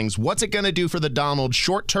these things, what's it going to do for the Donald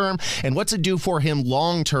short term, and what's it do for him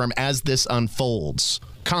long term as this unfolds?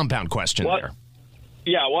 Compound question there.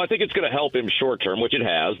 Yeah, well, I think it's going to help him short term, which it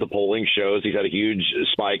has. The polling shows he's had a huge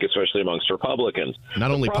spike, especially amongst Republicans.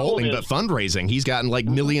 Not only polling, but fundraising. He's gotten like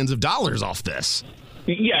millions of dollars off this.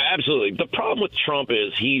 Yeah, absolutely. The problem with Trump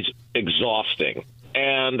is he's exhausting,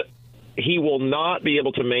 and he will not be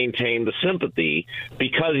able to maintain the sympathy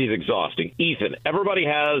because he's exhausting. Ethan, everybody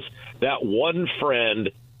has that one friend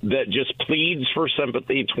that just pleads for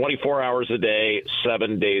sympathy 24 hours a day,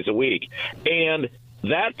 7 days a week. And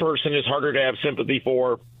that person is harder to have sympathy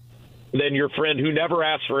for than your friend who never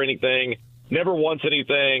asks for anything, never wants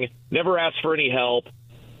anything, never asks for any help.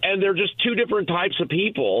 And they're just two different types of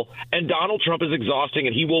people. And Donald Trump is exhausting,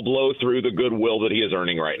 and he will blow through the goodwill that he is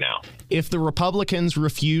earning right now. If the Republicans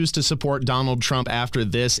refuse to support Donald Trump after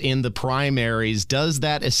this in the primaries, does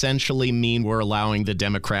that essentially mean we're allowing the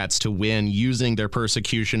Democrats to win using their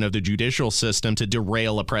persecution of the judicial system to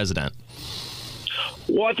derail a president?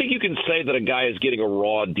 Well, I think you can say that a guy is getting a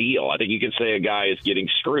raw deal. I think you can say a guy is getting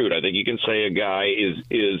screwed. I think you can say a guy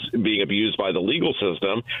is being abused by the legal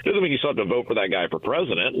system. Doesn't mean you still have to vote for that guy for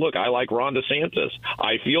president. Look, I like Ron DeSantis.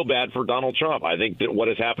 I feel bad for Donald Trump. I think that what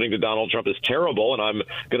is happening to Donald Trump is terrible, and I'm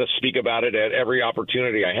going to speak about it at every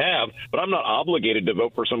opportunity I have. But I'm not obligated to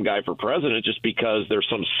vote for some guy for president just because there's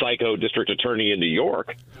some psycho district attorney in New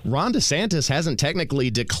York. Ron DeSantis hasn't technically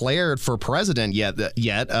declared for president yet,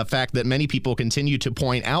 a fact that many people continue to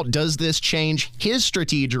point out. Does this change his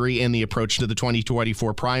strategy in the approach to the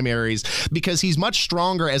 2024 primaries? Because he's much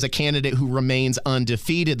stronger as a candidate who remains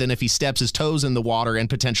undefeated than if he steps his toes in the water and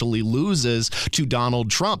potentially loses to Donald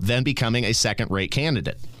Trump, then becoming a second-rate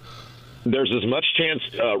candidate. there's as much chance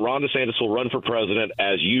Ron DeSantis will run for president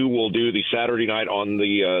as you will do the Saturday night on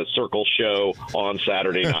the Circle show on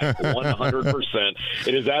Saturday night. 100%.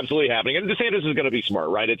 It is absolutely happening. And DeSantis is going to be smart,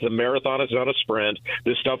 right? It's a marathon. It's not a sprint.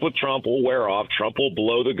 This stuff with Trump will wear off. Trump will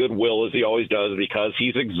blow the goodwill as he always does because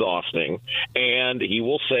he's exhausting. And he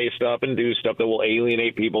will say stuff and do stuff that will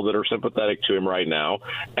alienate people that are sympathetic to him right now.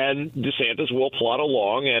 And DeSantis will plod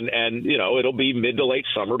along, and it'll be mid to late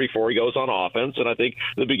summer before he goes on offense. And I think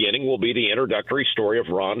the beginning will be the introductory story of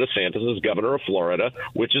Ron DeSantis as governor of Florida,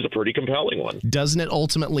 which is a pretty compelling one. Doesn't it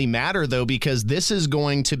ultimately matter, though, because this is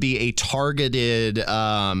going to be a targeted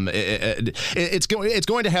it's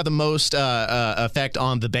going to have the most effect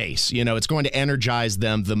on the base. It's going to energize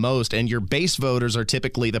them the most, and your base voters are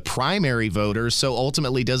typically the primary voters, so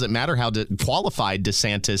ultimately doesn't matter how qualified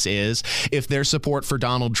DeSantis is if their support for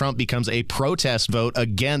Donald Trump becomes a protest vote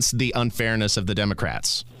against the unfairness of the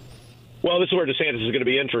Democrats. Well, this is where DeSantis is going to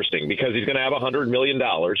be interesting because he's going to have $100 million,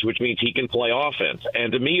 which means he can play offense.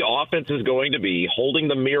 And to me, offense is going to be holding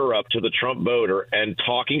the mirror up to the Trump voter and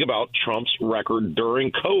talking about Trump's record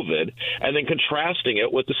during COVID and then contrasting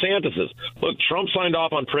it with DeSantis's. Look, Trump signed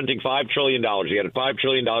off on printing $5 trillion. He added $5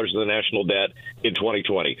 trillion to the national debt in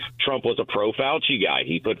 2020. Trump was a pro-Fauci guy.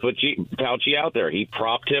 He put Fauci out there. He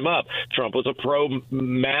propped him up. Trump was a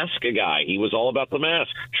pro-mask guy. He was all about the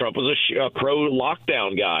mask. Trump was a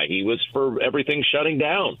pro-lockdown guy. He was for everything shutting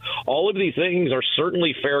down. All of these things are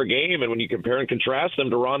certainly fair game, and when you compare and contrast them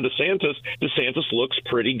to Ron DeSantis, DeSantis looks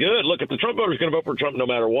pretty good. Look, if the Trump voter is going to vote for Trump no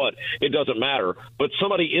matter what, it doesn't matter. But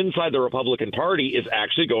somebody inside the Republican Party is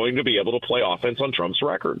actually going to be able to play offense on Trump's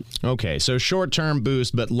record. Okay, so short-term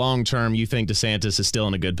boost, but long-term, you think DeSantis is still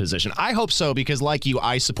in a good position. I hope so, because like you,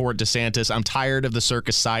 I support DeSantis. I'm tired of the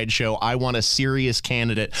circus sideshow. I want a serious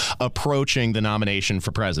candidate approaching the nomination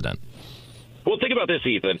for president. Well, think about this,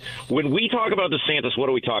 Ethan. When we talk about DeSantis, what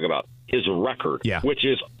do we talk about? His record, which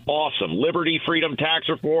is awesome. Liberty, freedom, tax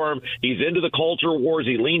reform. He's into the culture wars.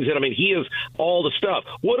 He leans in. I mean, he is all the stuff.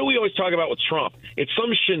 What do we always talk about with Trump? It's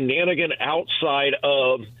some shenanigan outside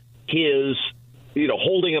of his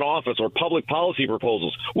holding an office or public policy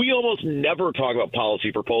proposals. We almost never talk about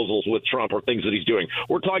policy proposals with Trump or things that he's doing.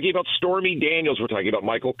 We're talking about Stormy Daniels. We're talking about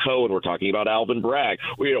Michael Cohen. We're talking about Alvin Bragg.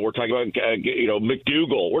 We're talking about,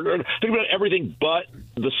 McDougal. We're talking about everything but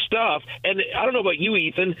the stuff. And I don't know about you,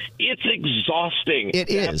 Ethan. It's exhausting. It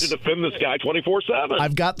is. Have to defend this guy 24/7.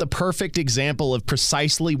 I've got the perfect example of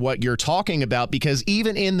precisely what you're talking about, because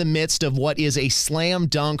even in the midst of what is a slam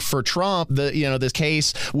dunk for Trump, this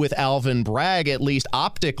case with Alvin Bragg, at least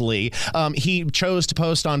optically, he chose to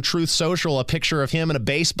post on Truth Social a picture of him and a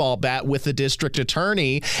baseball bat with the district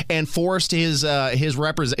attorney and forced his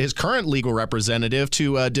current legal representative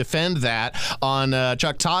to defend that on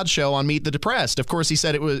Chuck Todd's show on Meet the Depressed. Of course, he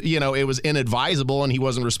said it was inadvisable and he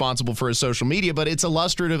wasn't responsible for his social media, but it's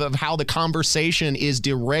illustrative of how the conversation is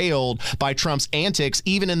derailed by Trump's antics,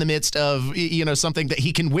 even in the midst of something that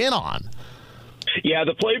he can win on. Yeah,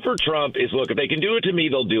 the play for Trump is, look, if they can do it to me,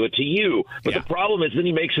 they'll do it to you. But the problem is then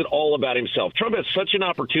he makes it all about himself. Trump has such an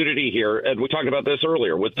opportunity here, and we talked about this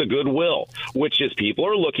earlier, with the goodwill, which is people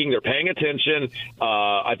are looking, they're paying attention.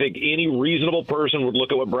 I think any reasonable person would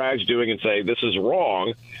look at what Bragg's doing and say, this is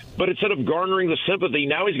wrong. But instead of garnering the sympathy,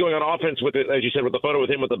 now he's going on offense with it, as you said, with the photo with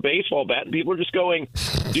him with the baseball bat, and people are just going,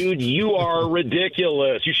 dude, you are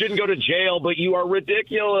ridiculous. You shouldn't go to jail, but you are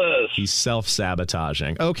ridiculous. He's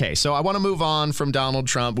self-sabotaging. Okay, so I want to move on from Donald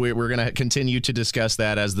Trump. We're going to continue to discuss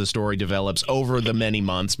that as the story develops over the many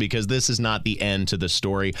months, because this is not the end to the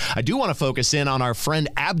story. I do want to focus in on our friend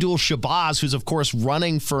Abdul Shabazz, who's, of course,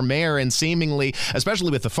 running for mayor, and seemingly,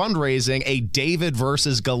 especially with the fundraising, a David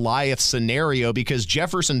versus Goliath scenario, because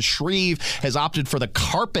Jefferson Shreve has opted for the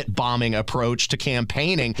carpet bombing approach to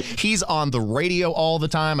campaigning. He's on the radio all the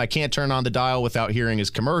time. I can't turn on the dial without hearing his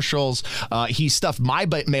commercials. He stuffed my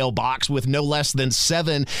mailbox with no less than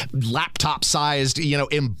 7 laptop-sized,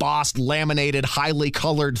 embossed, laminated, highly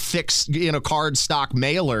colored, thick, cardstock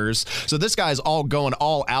mailers. So this guy's all going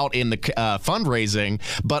all out in the fundraising.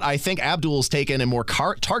 But I think Abdul's taken a more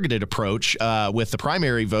targeted approach with the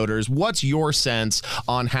primary voters. What's your sense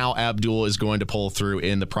on how Abdul is going to pull through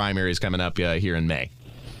in the primaries coming up here in May?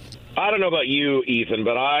 I don't know about you, Ethan,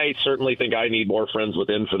 but I certainly think I need more friends with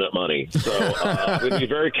infinite money. So I'm going to be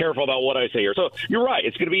very careful about what I say here. So you're right.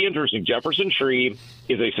 It's going to be interesting. Jefferson Shreve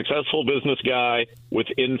is a successful business guy with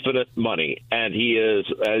infinite money. And he is,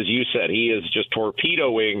 as you said, he is just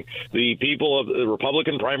torpedoing the people of the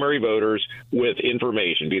Republican primary voters with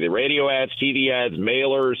information, be they radio ads, TV ads,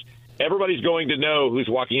 mailers. everybody's going to know who's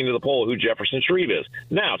walking into the poll who Jefferson Shreve is.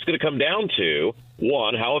 Now, it's going to come down to,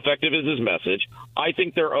 one, how effective is his message? I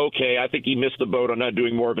think they're okay. I think he missed the boat on not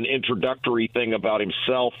doing more of an introductory thing about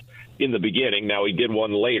himself in the beginning. Now, he did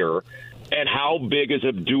one later. And how big is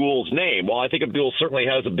Abdul's name? Well, I think Abdul certainly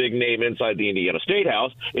has a big name inside the Indiana State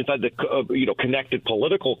House, inside the connected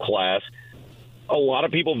political class. A lot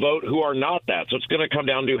of people vote who are not that. So it's going to come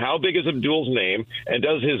down to how big is Abdul's name, and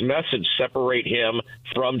does his message separate him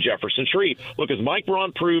from Jefferson Shreve? Look, as Mike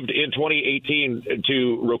Braun proved in 2018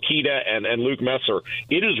 to Rokita and Luke Messer,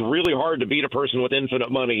 it is really hard to beat a person with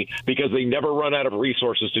infinite money because they never run out of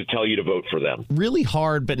resources to tell you to vote for them. Really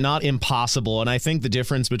hard, but not impossible. And I think the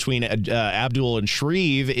difference between Abdul and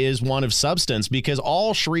Shreve is one of substance, because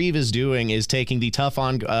all Shreve is doing is taking the tough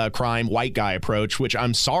on crime white guy approach, which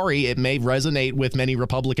I'm sorry, it may resonate with many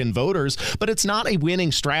Republican voters, but it's not a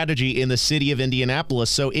winning strategy in the city of Indianapolis.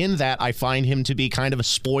 So in that, I find him to be kind of a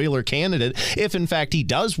spoiler candidate. If in fact he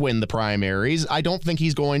does win the primaries, I don't think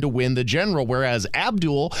he's going to win the general, whereas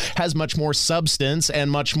Abdul has much more substance and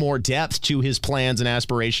much more depth to his plans and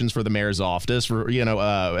aspirations for the mayor's office,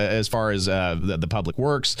 as far as the public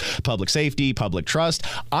works, public safety, public trust.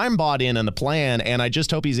 I'm bought in on the plan, and I just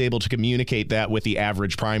hope he's able to communicate that with the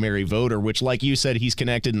average primary voter, which, like you said, he's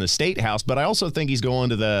connected in the state house, but I also think he's going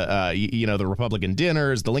to the Republican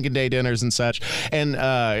dinners, the Lincoln Day dinners and such, and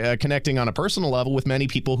connecting on a personal level with many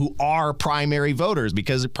people who are primary voters,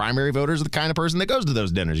 because primary voters are the kind of person that goes to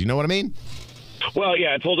those dinners. You know what I mean? Well,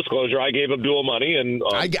 yeah, full disclosure, I gave Abdul money, and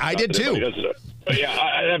I did too.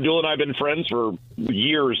 Yeah, Abdul and I have been friends for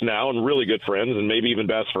years now, and really good friends, and maybe even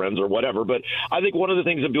best friends or whatever. But I think one of the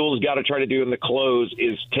things Abdul has got to try to do in the close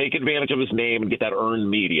is take advantage of his name and get that earned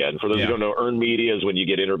media. And for those who don't know, earned media is when you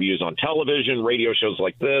get interviews on television, radio shows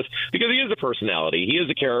like this, because he is a personality. He is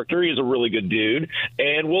a character. He's a really good dude.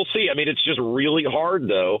 And we'll see. I mean, it's just really hard,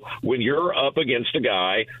 though, when you're up against a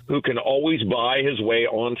guy who can always buy his way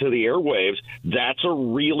onto the airwaves. That's a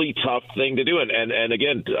really tough thing to do. And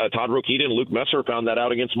again, Todd Rokita and Luke Messer found that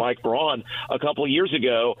out against Mike Braun a couple of years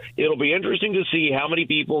ago. It'll be interesting to see how many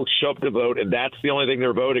people show up to vote, and that's the only thing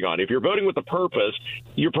they're voting on. If you're voting with a purpose,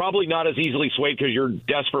 you're probably not as easily swayed because you're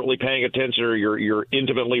desperately paying attention, or you're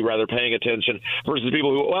intimately rather paying attention, versus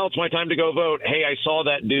people who, well, it's my time to go vote. Hey, I saw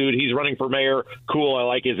that dude. He's running for mayor. Cool. I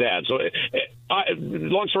like his ad. So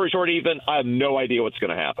long story short, Ethan, I have no idea what's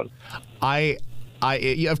going to happen.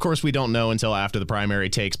 Of course, we don't know until after the primary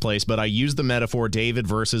takes place, but I use the metaphor David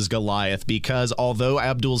versus Goliath because although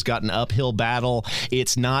Abdul's got an uphill battle,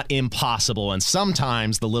 it's not impossible, and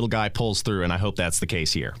sometimes the little guy pulls through, and I hope that's the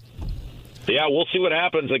case here. Yeah, we'll see what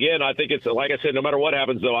happens. Again, I think it's, like I said, no matter what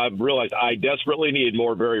happens, though, I've realized I desperately need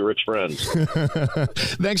more very rich friends.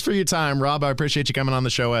 Thanks for your time, Rob. I appreciate you coming on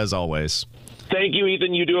the show, as always. Thank you,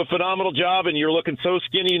 Ethan. You do a phenomenal job, and you're looking so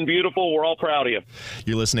skinny and beautiful. We're all proud of you.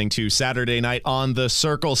 You're listening to Saturday Night on the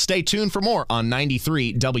Circle. Stay tuned for more on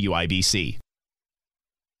 93 WIBC.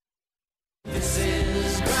 This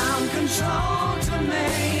is ground control to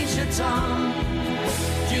Major Tom.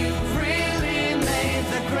 You've really made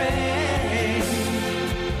the grade.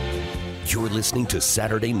 You're listening to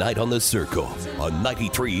Saturday Night on the Circle on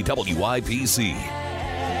 93 WIBC.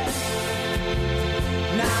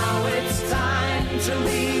 Now it's time to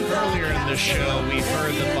leave. Earlier in the show, we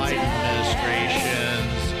heard the Biden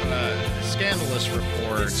administration's scandalous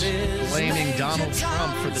report blaming Donald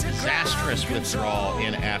Trump for the disastrous withdrawal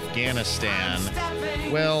in Afghanistan.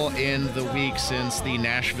 Well, in the week since the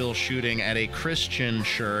Nashville shooting at a Christian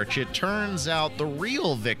church, it turns out the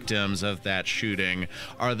real victims of that shooting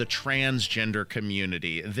are the transgender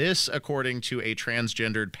community. This, according to a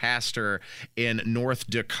transgendered pastor in North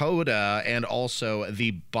Dakota, and also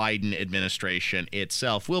the Biden administration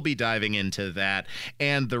itself. We'll be diving into that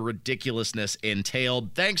and the ridiculousness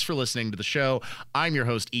entailed. Thanks for listening to the show. I'm your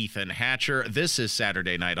host, Ethan Hatcher. This is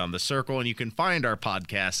Saturday Night on the Circle, and you can find our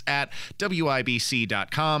podcasts at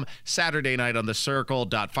WIBC.com, Saturday Night on the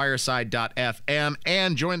Circle.fireside.fm,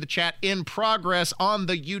 and join the chat in progress on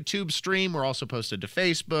the YouTube stream. We're also posted to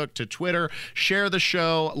Facebook, to Twitter. Share the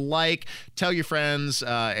show, like, tell your friends,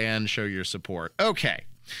 and show your support. Okay.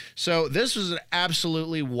 So this was an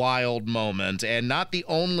absolutely wild moment, and not the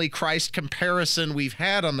only Christ comparison we've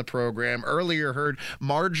had on the program. Earlier heard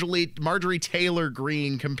Marjorie Taylor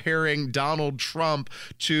Greene comparing Donald Trump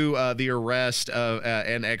to the arrest of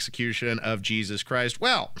and execution of Jesus Christ.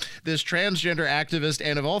 Well, this transgender activist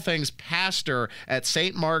and of all things pastor at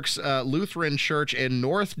St. Mark's Lutheran Church in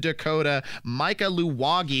North Dakota, Micah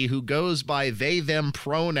Luwagi, who goes by they, them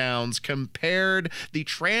pronouns, compared the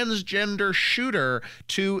transgender shooter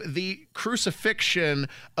to the crucifixion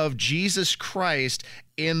of Jesus Christ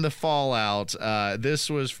in the fallout. This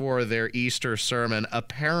was for their Easter sermon.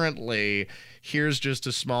 Apparently, here's just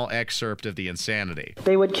a small excerpt of the insanity.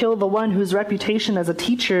 They would kill the one whose reputation as a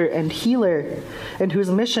teacher and healer and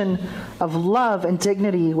whose mission of love and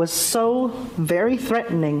dignity was so very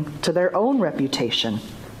threatening to their own reputation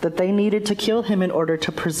that they needed to kill him in order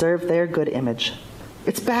to preserve their good image.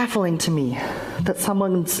 It's baffling to me that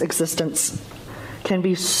someone's existence can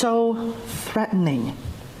be so threatening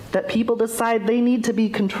that people decide they need to be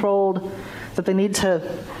controlled, that they need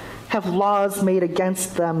to have laws made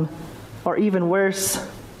against them, or even worse,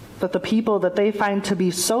 that the people that they find to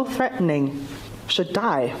be so threatening should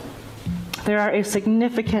die. There are a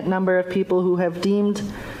significant number of people who have deemed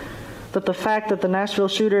that the fact that the Nashville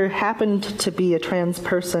shooter happened to be a trans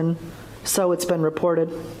person, so it's been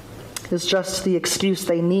reported, is just the excuse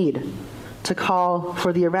they need to call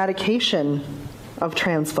for the eradication of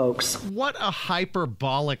trans folks. What a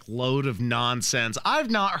hyperbolic load of nonsense.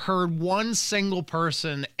 I've not heard one single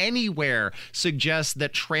person anywhere suggest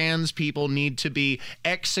that trans people need to be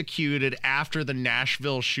executed after the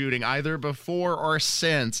Nashville shooting, either before or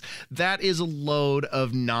since. That is a load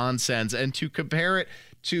of nonsense. And to compare it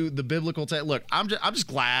to the biblical text. Look, I'm just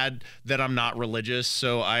glad that I'm not religious,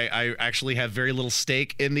 so I actually have very little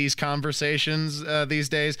stake in these conversations these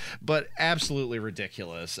days, but absolutely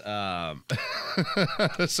ridiculous.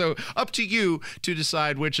 So up to you to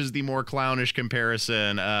decide which is the more clownish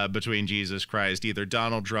comparison between Jesus Christ, either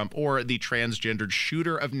Donald Trump or the transgendered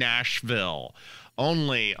shooter of Nashville.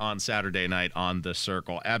 Only on Saturday night on The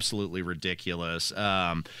Circle. Absolutely ridiculous.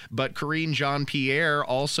 But Karine Jean-Pierre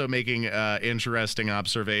also making interesting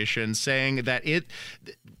observations, saying that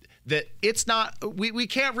it's not, we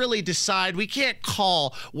can't really decide, we can't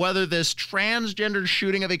call whether this transgender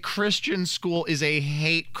shooting of a Christian school is a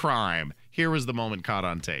hate crime. Here was the moment caught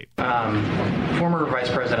on tape. Former Vice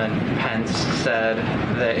President Pence said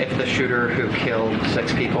that if the shooter who killed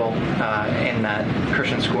 6 people in that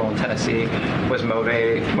Christian school in Tennessee was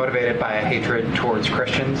motivated by a hatred towards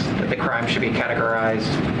Christians, that the crime should be categorized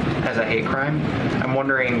as a hate crime. I'm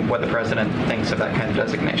wondering what the president thinks of that kind of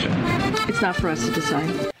designation. It's not for us to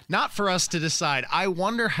decide. Not for us to decide. I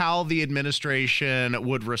wonder how the administration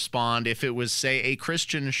would respond if it was, say, a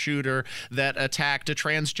Christian shooter that attacked a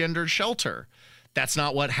transgendered shelter. That's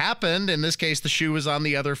not what happened. In this case, the shoe was on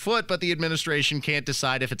the other foot, but the administration can't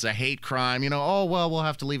decide if it's a hate crime. Oh, well, we'll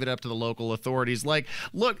have to leave it up to the local authorities. Like,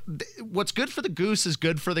 look, what's good for the goose is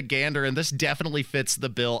good for the gander, and this definitely fits the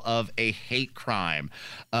bill of a hate crime.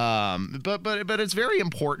 But it's very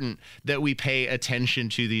important that we pay attention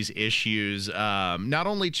to these issues, not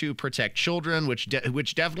only to protect children, which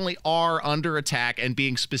definitely are under attack and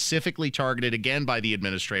being specifically targeted again by the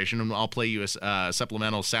administration. And I'll play you a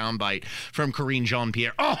supplemental soundbite from Karine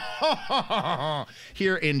Jean-Pierre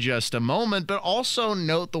here in just a moment, but also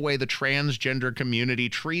note the way the transgender community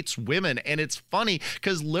treats women. And it's funny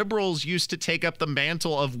because liberals used to take up the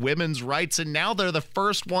mantle of women's rights, and now they're the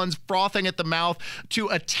first ones frothing at the mouth to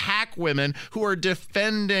attack women who are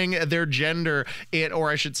defending their gender, or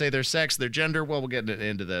I should say their sex, their gender. Well, we'll get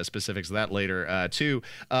into the specifics of that later too.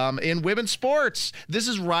 In women's sports, this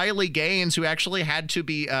is Riley Gaines, who actually had to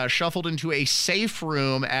be shuffled into a safe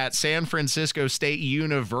room at San Francisco State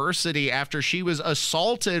University after she was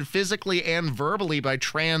assaulted physically and verbally by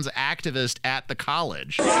trans activists at the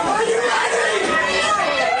college. Are you ready?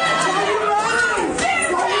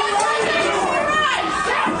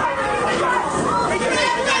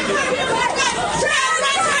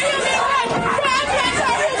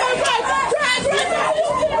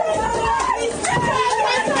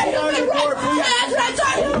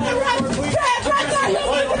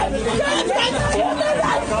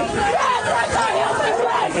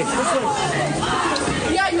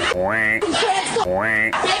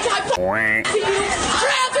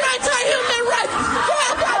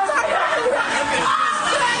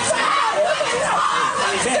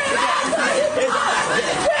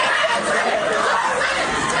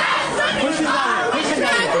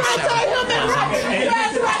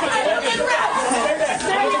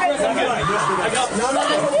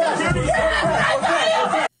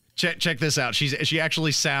 Check this out. She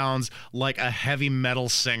actually sounds like a heavy metal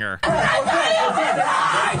singer.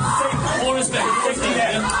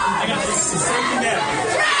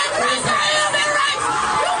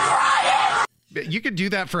 You could do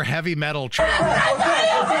that for heavy metal. Trans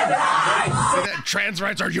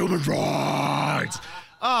rights are human rights.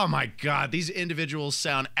 Oh my God, these individuals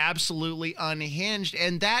sound absolutely unhinged,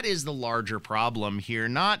 and that is the larger problem here.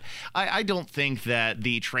 I don't think that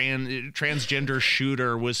the transgender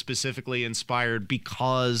shooter was specifically inspired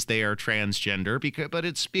because they are transgender, but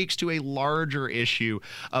it speaks to a larger issue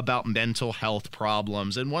about mental health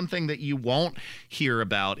problems. And one thing that you won't hear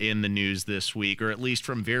about in the news this week, or at least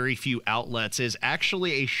from very few outlets, is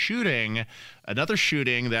actually another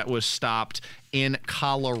shooting that was stopped in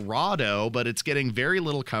Colorado, but it's getting very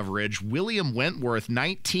little coverage. William Wentworth,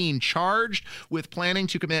 19, charged with planning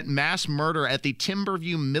to commit mass murder at the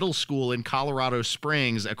Timberview Middle School in Colorado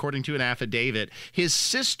Springs, according to an affidavit. His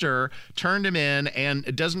sister turned him in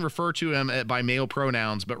and doesn't refer to him by male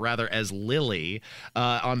pronouns, but rather as Lily.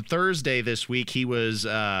 On Thursday this week, he was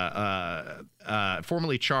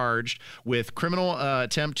formally charged with criminal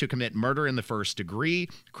attempt to commit murder in the first degree,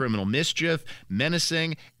 criminal mischief,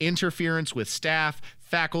 menacing, interference with staff,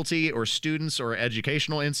 faculty or students or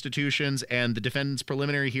educational institutions, and the defendant's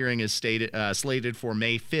preliminary hearing is slated for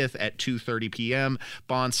May 5th at 2:30 p.m.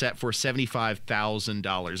 Bond set for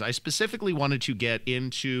 $75,000. I specifically wanted to get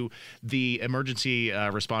into the emergency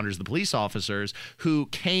responders, the police officers who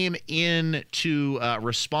came in to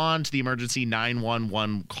respond to the emergency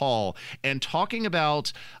 911 call, and talking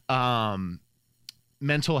about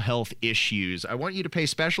mental health issues. I want you to pay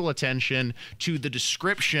special attention to the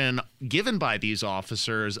description given by these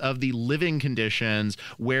officers of the living conditions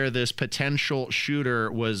where this potential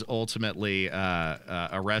shooter was ultimately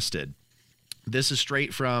arrested. This is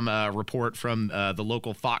straight from a report from the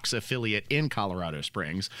local Fox affiliate in Colorado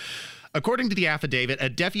Springs. According to the affidavit, a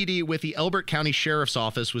deputy with the Elbert County Sheriff's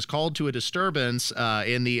Office was called to a disturbance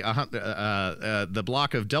in the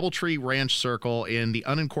block of Doubletree Ranch Circle in the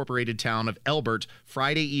unincorporated town of Elbert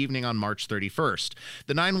Friday evening on March 31st.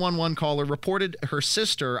 The 911 caller reported her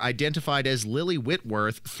sister, identified as Lily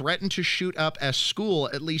Whitworth, threatened to shoot up a school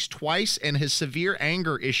at least twice and has severe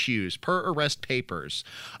anger issues, per arrest papers.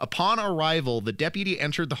 Upon arrival, the deputy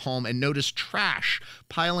entered the home and noticed trash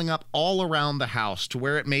piling up all around the house to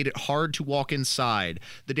where it made it hard to walk inside.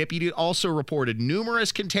 The deputy also reported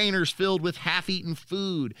numerous containers filled with half-eaten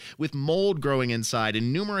food, with mold growing inside,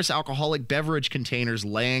 and numerous alcoholic beverage containers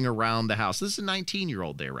laying around the house. This is a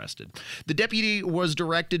 19-year-old they arrested. The deputy was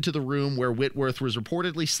directed to the room where Whitworth was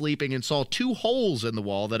reportedly sleeping and saw 2 holes in the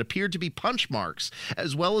wall that appeared to be punch marks,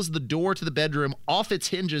 as well as the door to the bedroom off its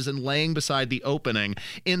hinges and laying beside the opening.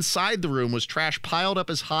 Inside the room was trash piled up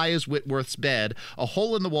as high as Whitworth's bed, a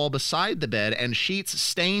hole in the wall beside the bed, and sheets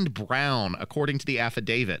stained brown, according to the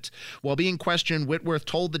affidavit. While being questioned, Whitworth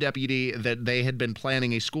told the deputy that they had been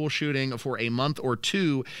planning a school shooting for a month or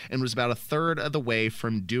two and was about a third of the way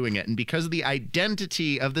from doing it. And because of the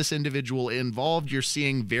identity of this individual involved, you're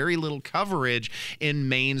seeing very little coverage in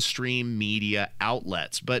mainstream media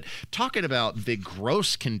outlets. But talking about the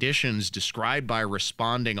gross conditions described by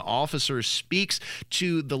responding officers speaks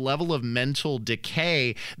to the level of mental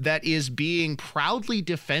decay that is being proudly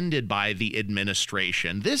defended by the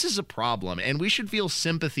administration. This is a problem, and we should feel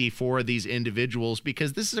sympathy for these individuals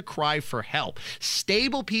because this is a cry for help.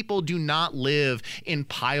 Stable people do not live in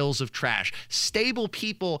piles of trash. Stable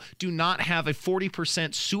people do not have a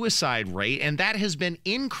 40% suicide rate, and that has been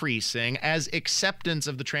increasing as acceptance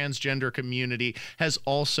of the transgender community has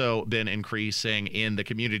also been increasing in the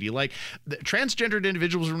community. Like, the transgendered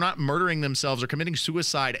individuals were not murdering themselves or committing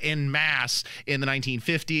suicide en masse in the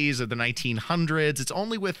 1950s or the 1900s. It's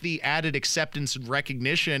only with the added acceptance and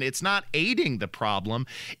recognition. It's not aiding the problem,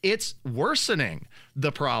 it's worsening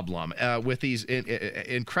the problem with these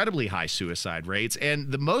incredibly high suicide rates.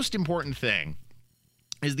 And the most important thing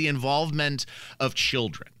is the involvement of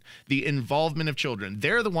children. The involvement of children.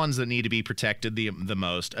 They're the ones that need to be protected the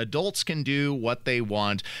most. Adults can do what they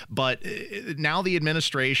want, but now the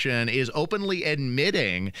administration is openly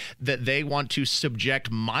admitting that they want to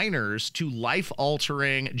subject minors to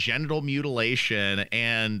life-altering genital mutilation,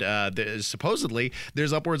 and supposedly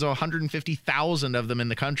there's upwards of 150,000 of them in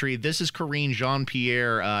the country. This is Karine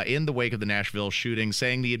Jean-Pierre in the wake of the Nashville shooting,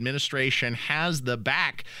 saying the administration has the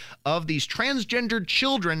back of these transgendered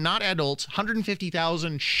children, not adults,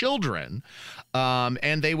 150,000 children,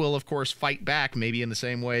 and they will, of course, fight back, maybe in the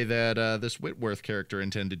same way that this Whitworth character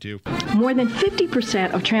intended to. More than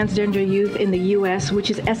 50% of transgender youth in the U.S.,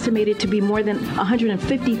 which is estimated to be more than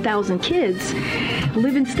 150,000 kids,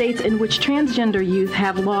 live in states in which transgender youth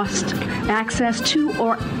have lost access to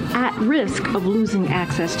or at risk of losing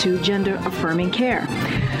access to gender-affirming care.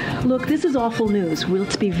 Look, this is awful news.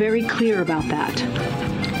 Let's be very clear about that.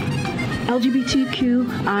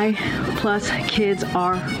 LGBTQI+ kids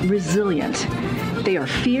are resilient. They are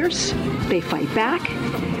fierce. They fight back.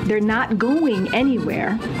 They're not going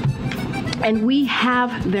anywhere. And we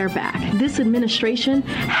have their back. This administration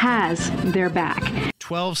has their back.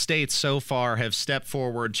 12 states so far have stepped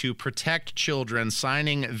forward to protect children,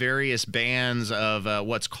 signing various bans of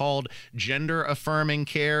what's called gender-affirming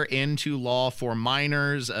care into law for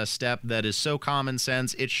minors, a step that is so common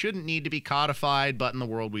sense it shouldn't need to be codified, but in the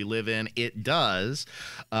world we live in, it does.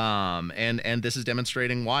 And this is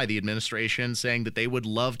demonstrating why the administration saying that they would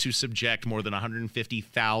love to subject more than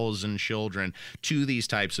 150,000 children to these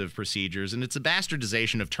types of procedures. And it's a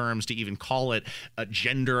bastardization of terms to even call it a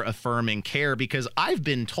gender-affirming care, because I've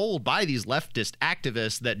been told by these leftist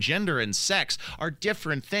activists that gender and sex are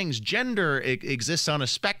different things. Gender exists on a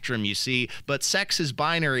spectrum, you see, but sex is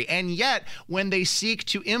binary. And yet, when they seek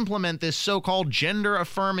to implement this so-called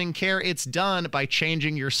gender-affirming care, it's done by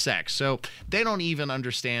changing your sex. So they don't even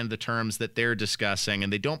understand the terms that they're discussing,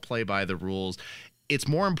 and they don't play by the rules. It's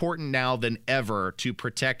more important now than ever to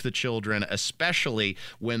protect the children, especially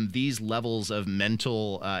when these levels of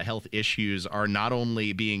mental health issues are not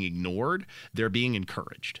only being ignored, they're being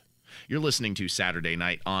encouraged. You're listening to Saturday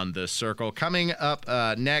Night on The Circle. Coming up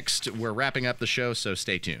next, we're wrapping up the show, so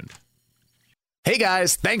stay tuned. Hey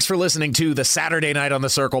guys, thanks for listening to the Saturday Night on the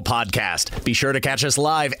Circle podcast. Be sure to catch us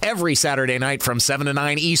live every Saturday night from 7 to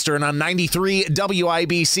 9 Eastern on 93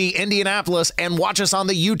 WIBC Indianapolis, and watch us on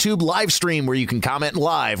the YouTube live stream where you can comment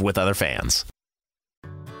live with other fans.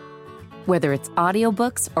 Whether it's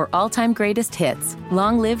audiobooks or all-time greatest hits,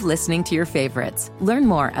 long live listening to your favorites. Learn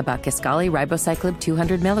more about Kisqali Ribociclib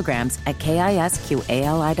 200 milligrams at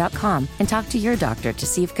KISQALI.com and talk to your doctor to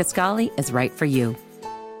see if Kisqali is right for you.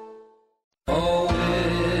 Oh,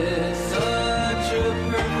 it's such a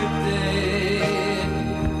perfect day.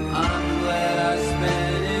 I'm glad I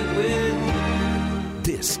spent it with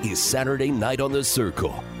you. This is Saturday Night on the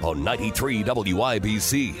Circle on 93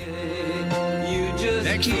 WIBC.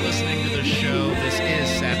 Thanks for listening to the show. This is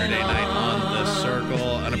Saturday Night on the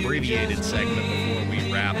Circle, an abbreviated segment before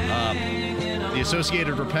we wrap up. The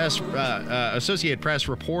Associated Press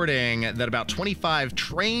reporting that about 25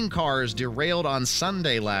 train cars derailed on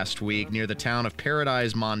Sunday last week near the town of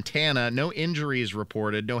Paradise, Montana. No injuries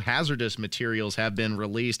reported. No hazardous materials have been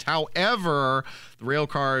released. However, the rail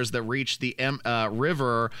cars that reached the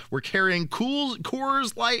river were carrying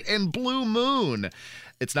Coors Light and Blue Moon.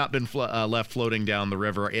 It's not been left floating down the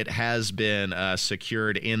river. It has been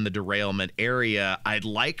secured in the derailment area. I'd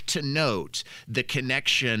like to note the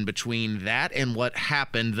connection between that and what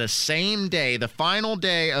happened the same day, the final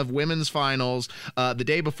day of women's finals, the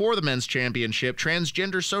day before the men's championship.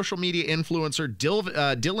 Transgender social media influencer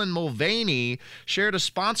Dylan Mulvaney shared a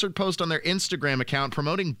sponsored post on their Instagram account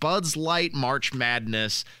promoting Bud Light March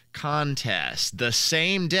Madness contest the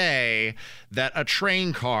same day that a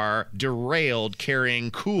train car derailed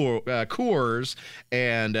carrying Coors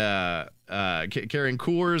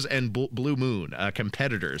and Blue Moon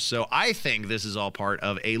competitors. So I think this is all part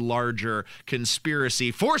of a larger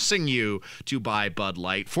conspiracy forcing you to buy Bud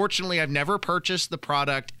Light. Fortunately, I've never purchased the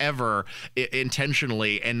product ever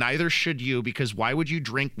intentionally, and neither should you, because why would you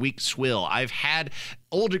drink weak swill? I've had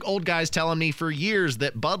old guys telling me for years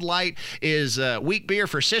that Bud Light is weak beer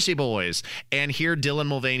for sissy boys, and here Dylan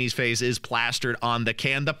Mulvaney's face is plastered on the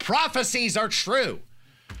can. The prophecies are true.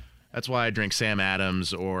 That's why I drink Sam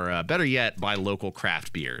Adams, or better yet, buy local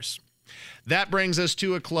craft beers. That brings us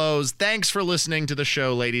to a close. Thanks for listening to the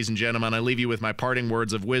show, ladies and gentlemen. I leave you with my parting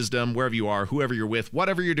words of wisdom. Wherever you are, whoever you're with,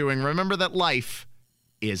 whatever you're doing, remember that life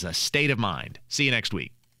is a state of mind. See you next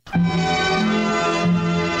week.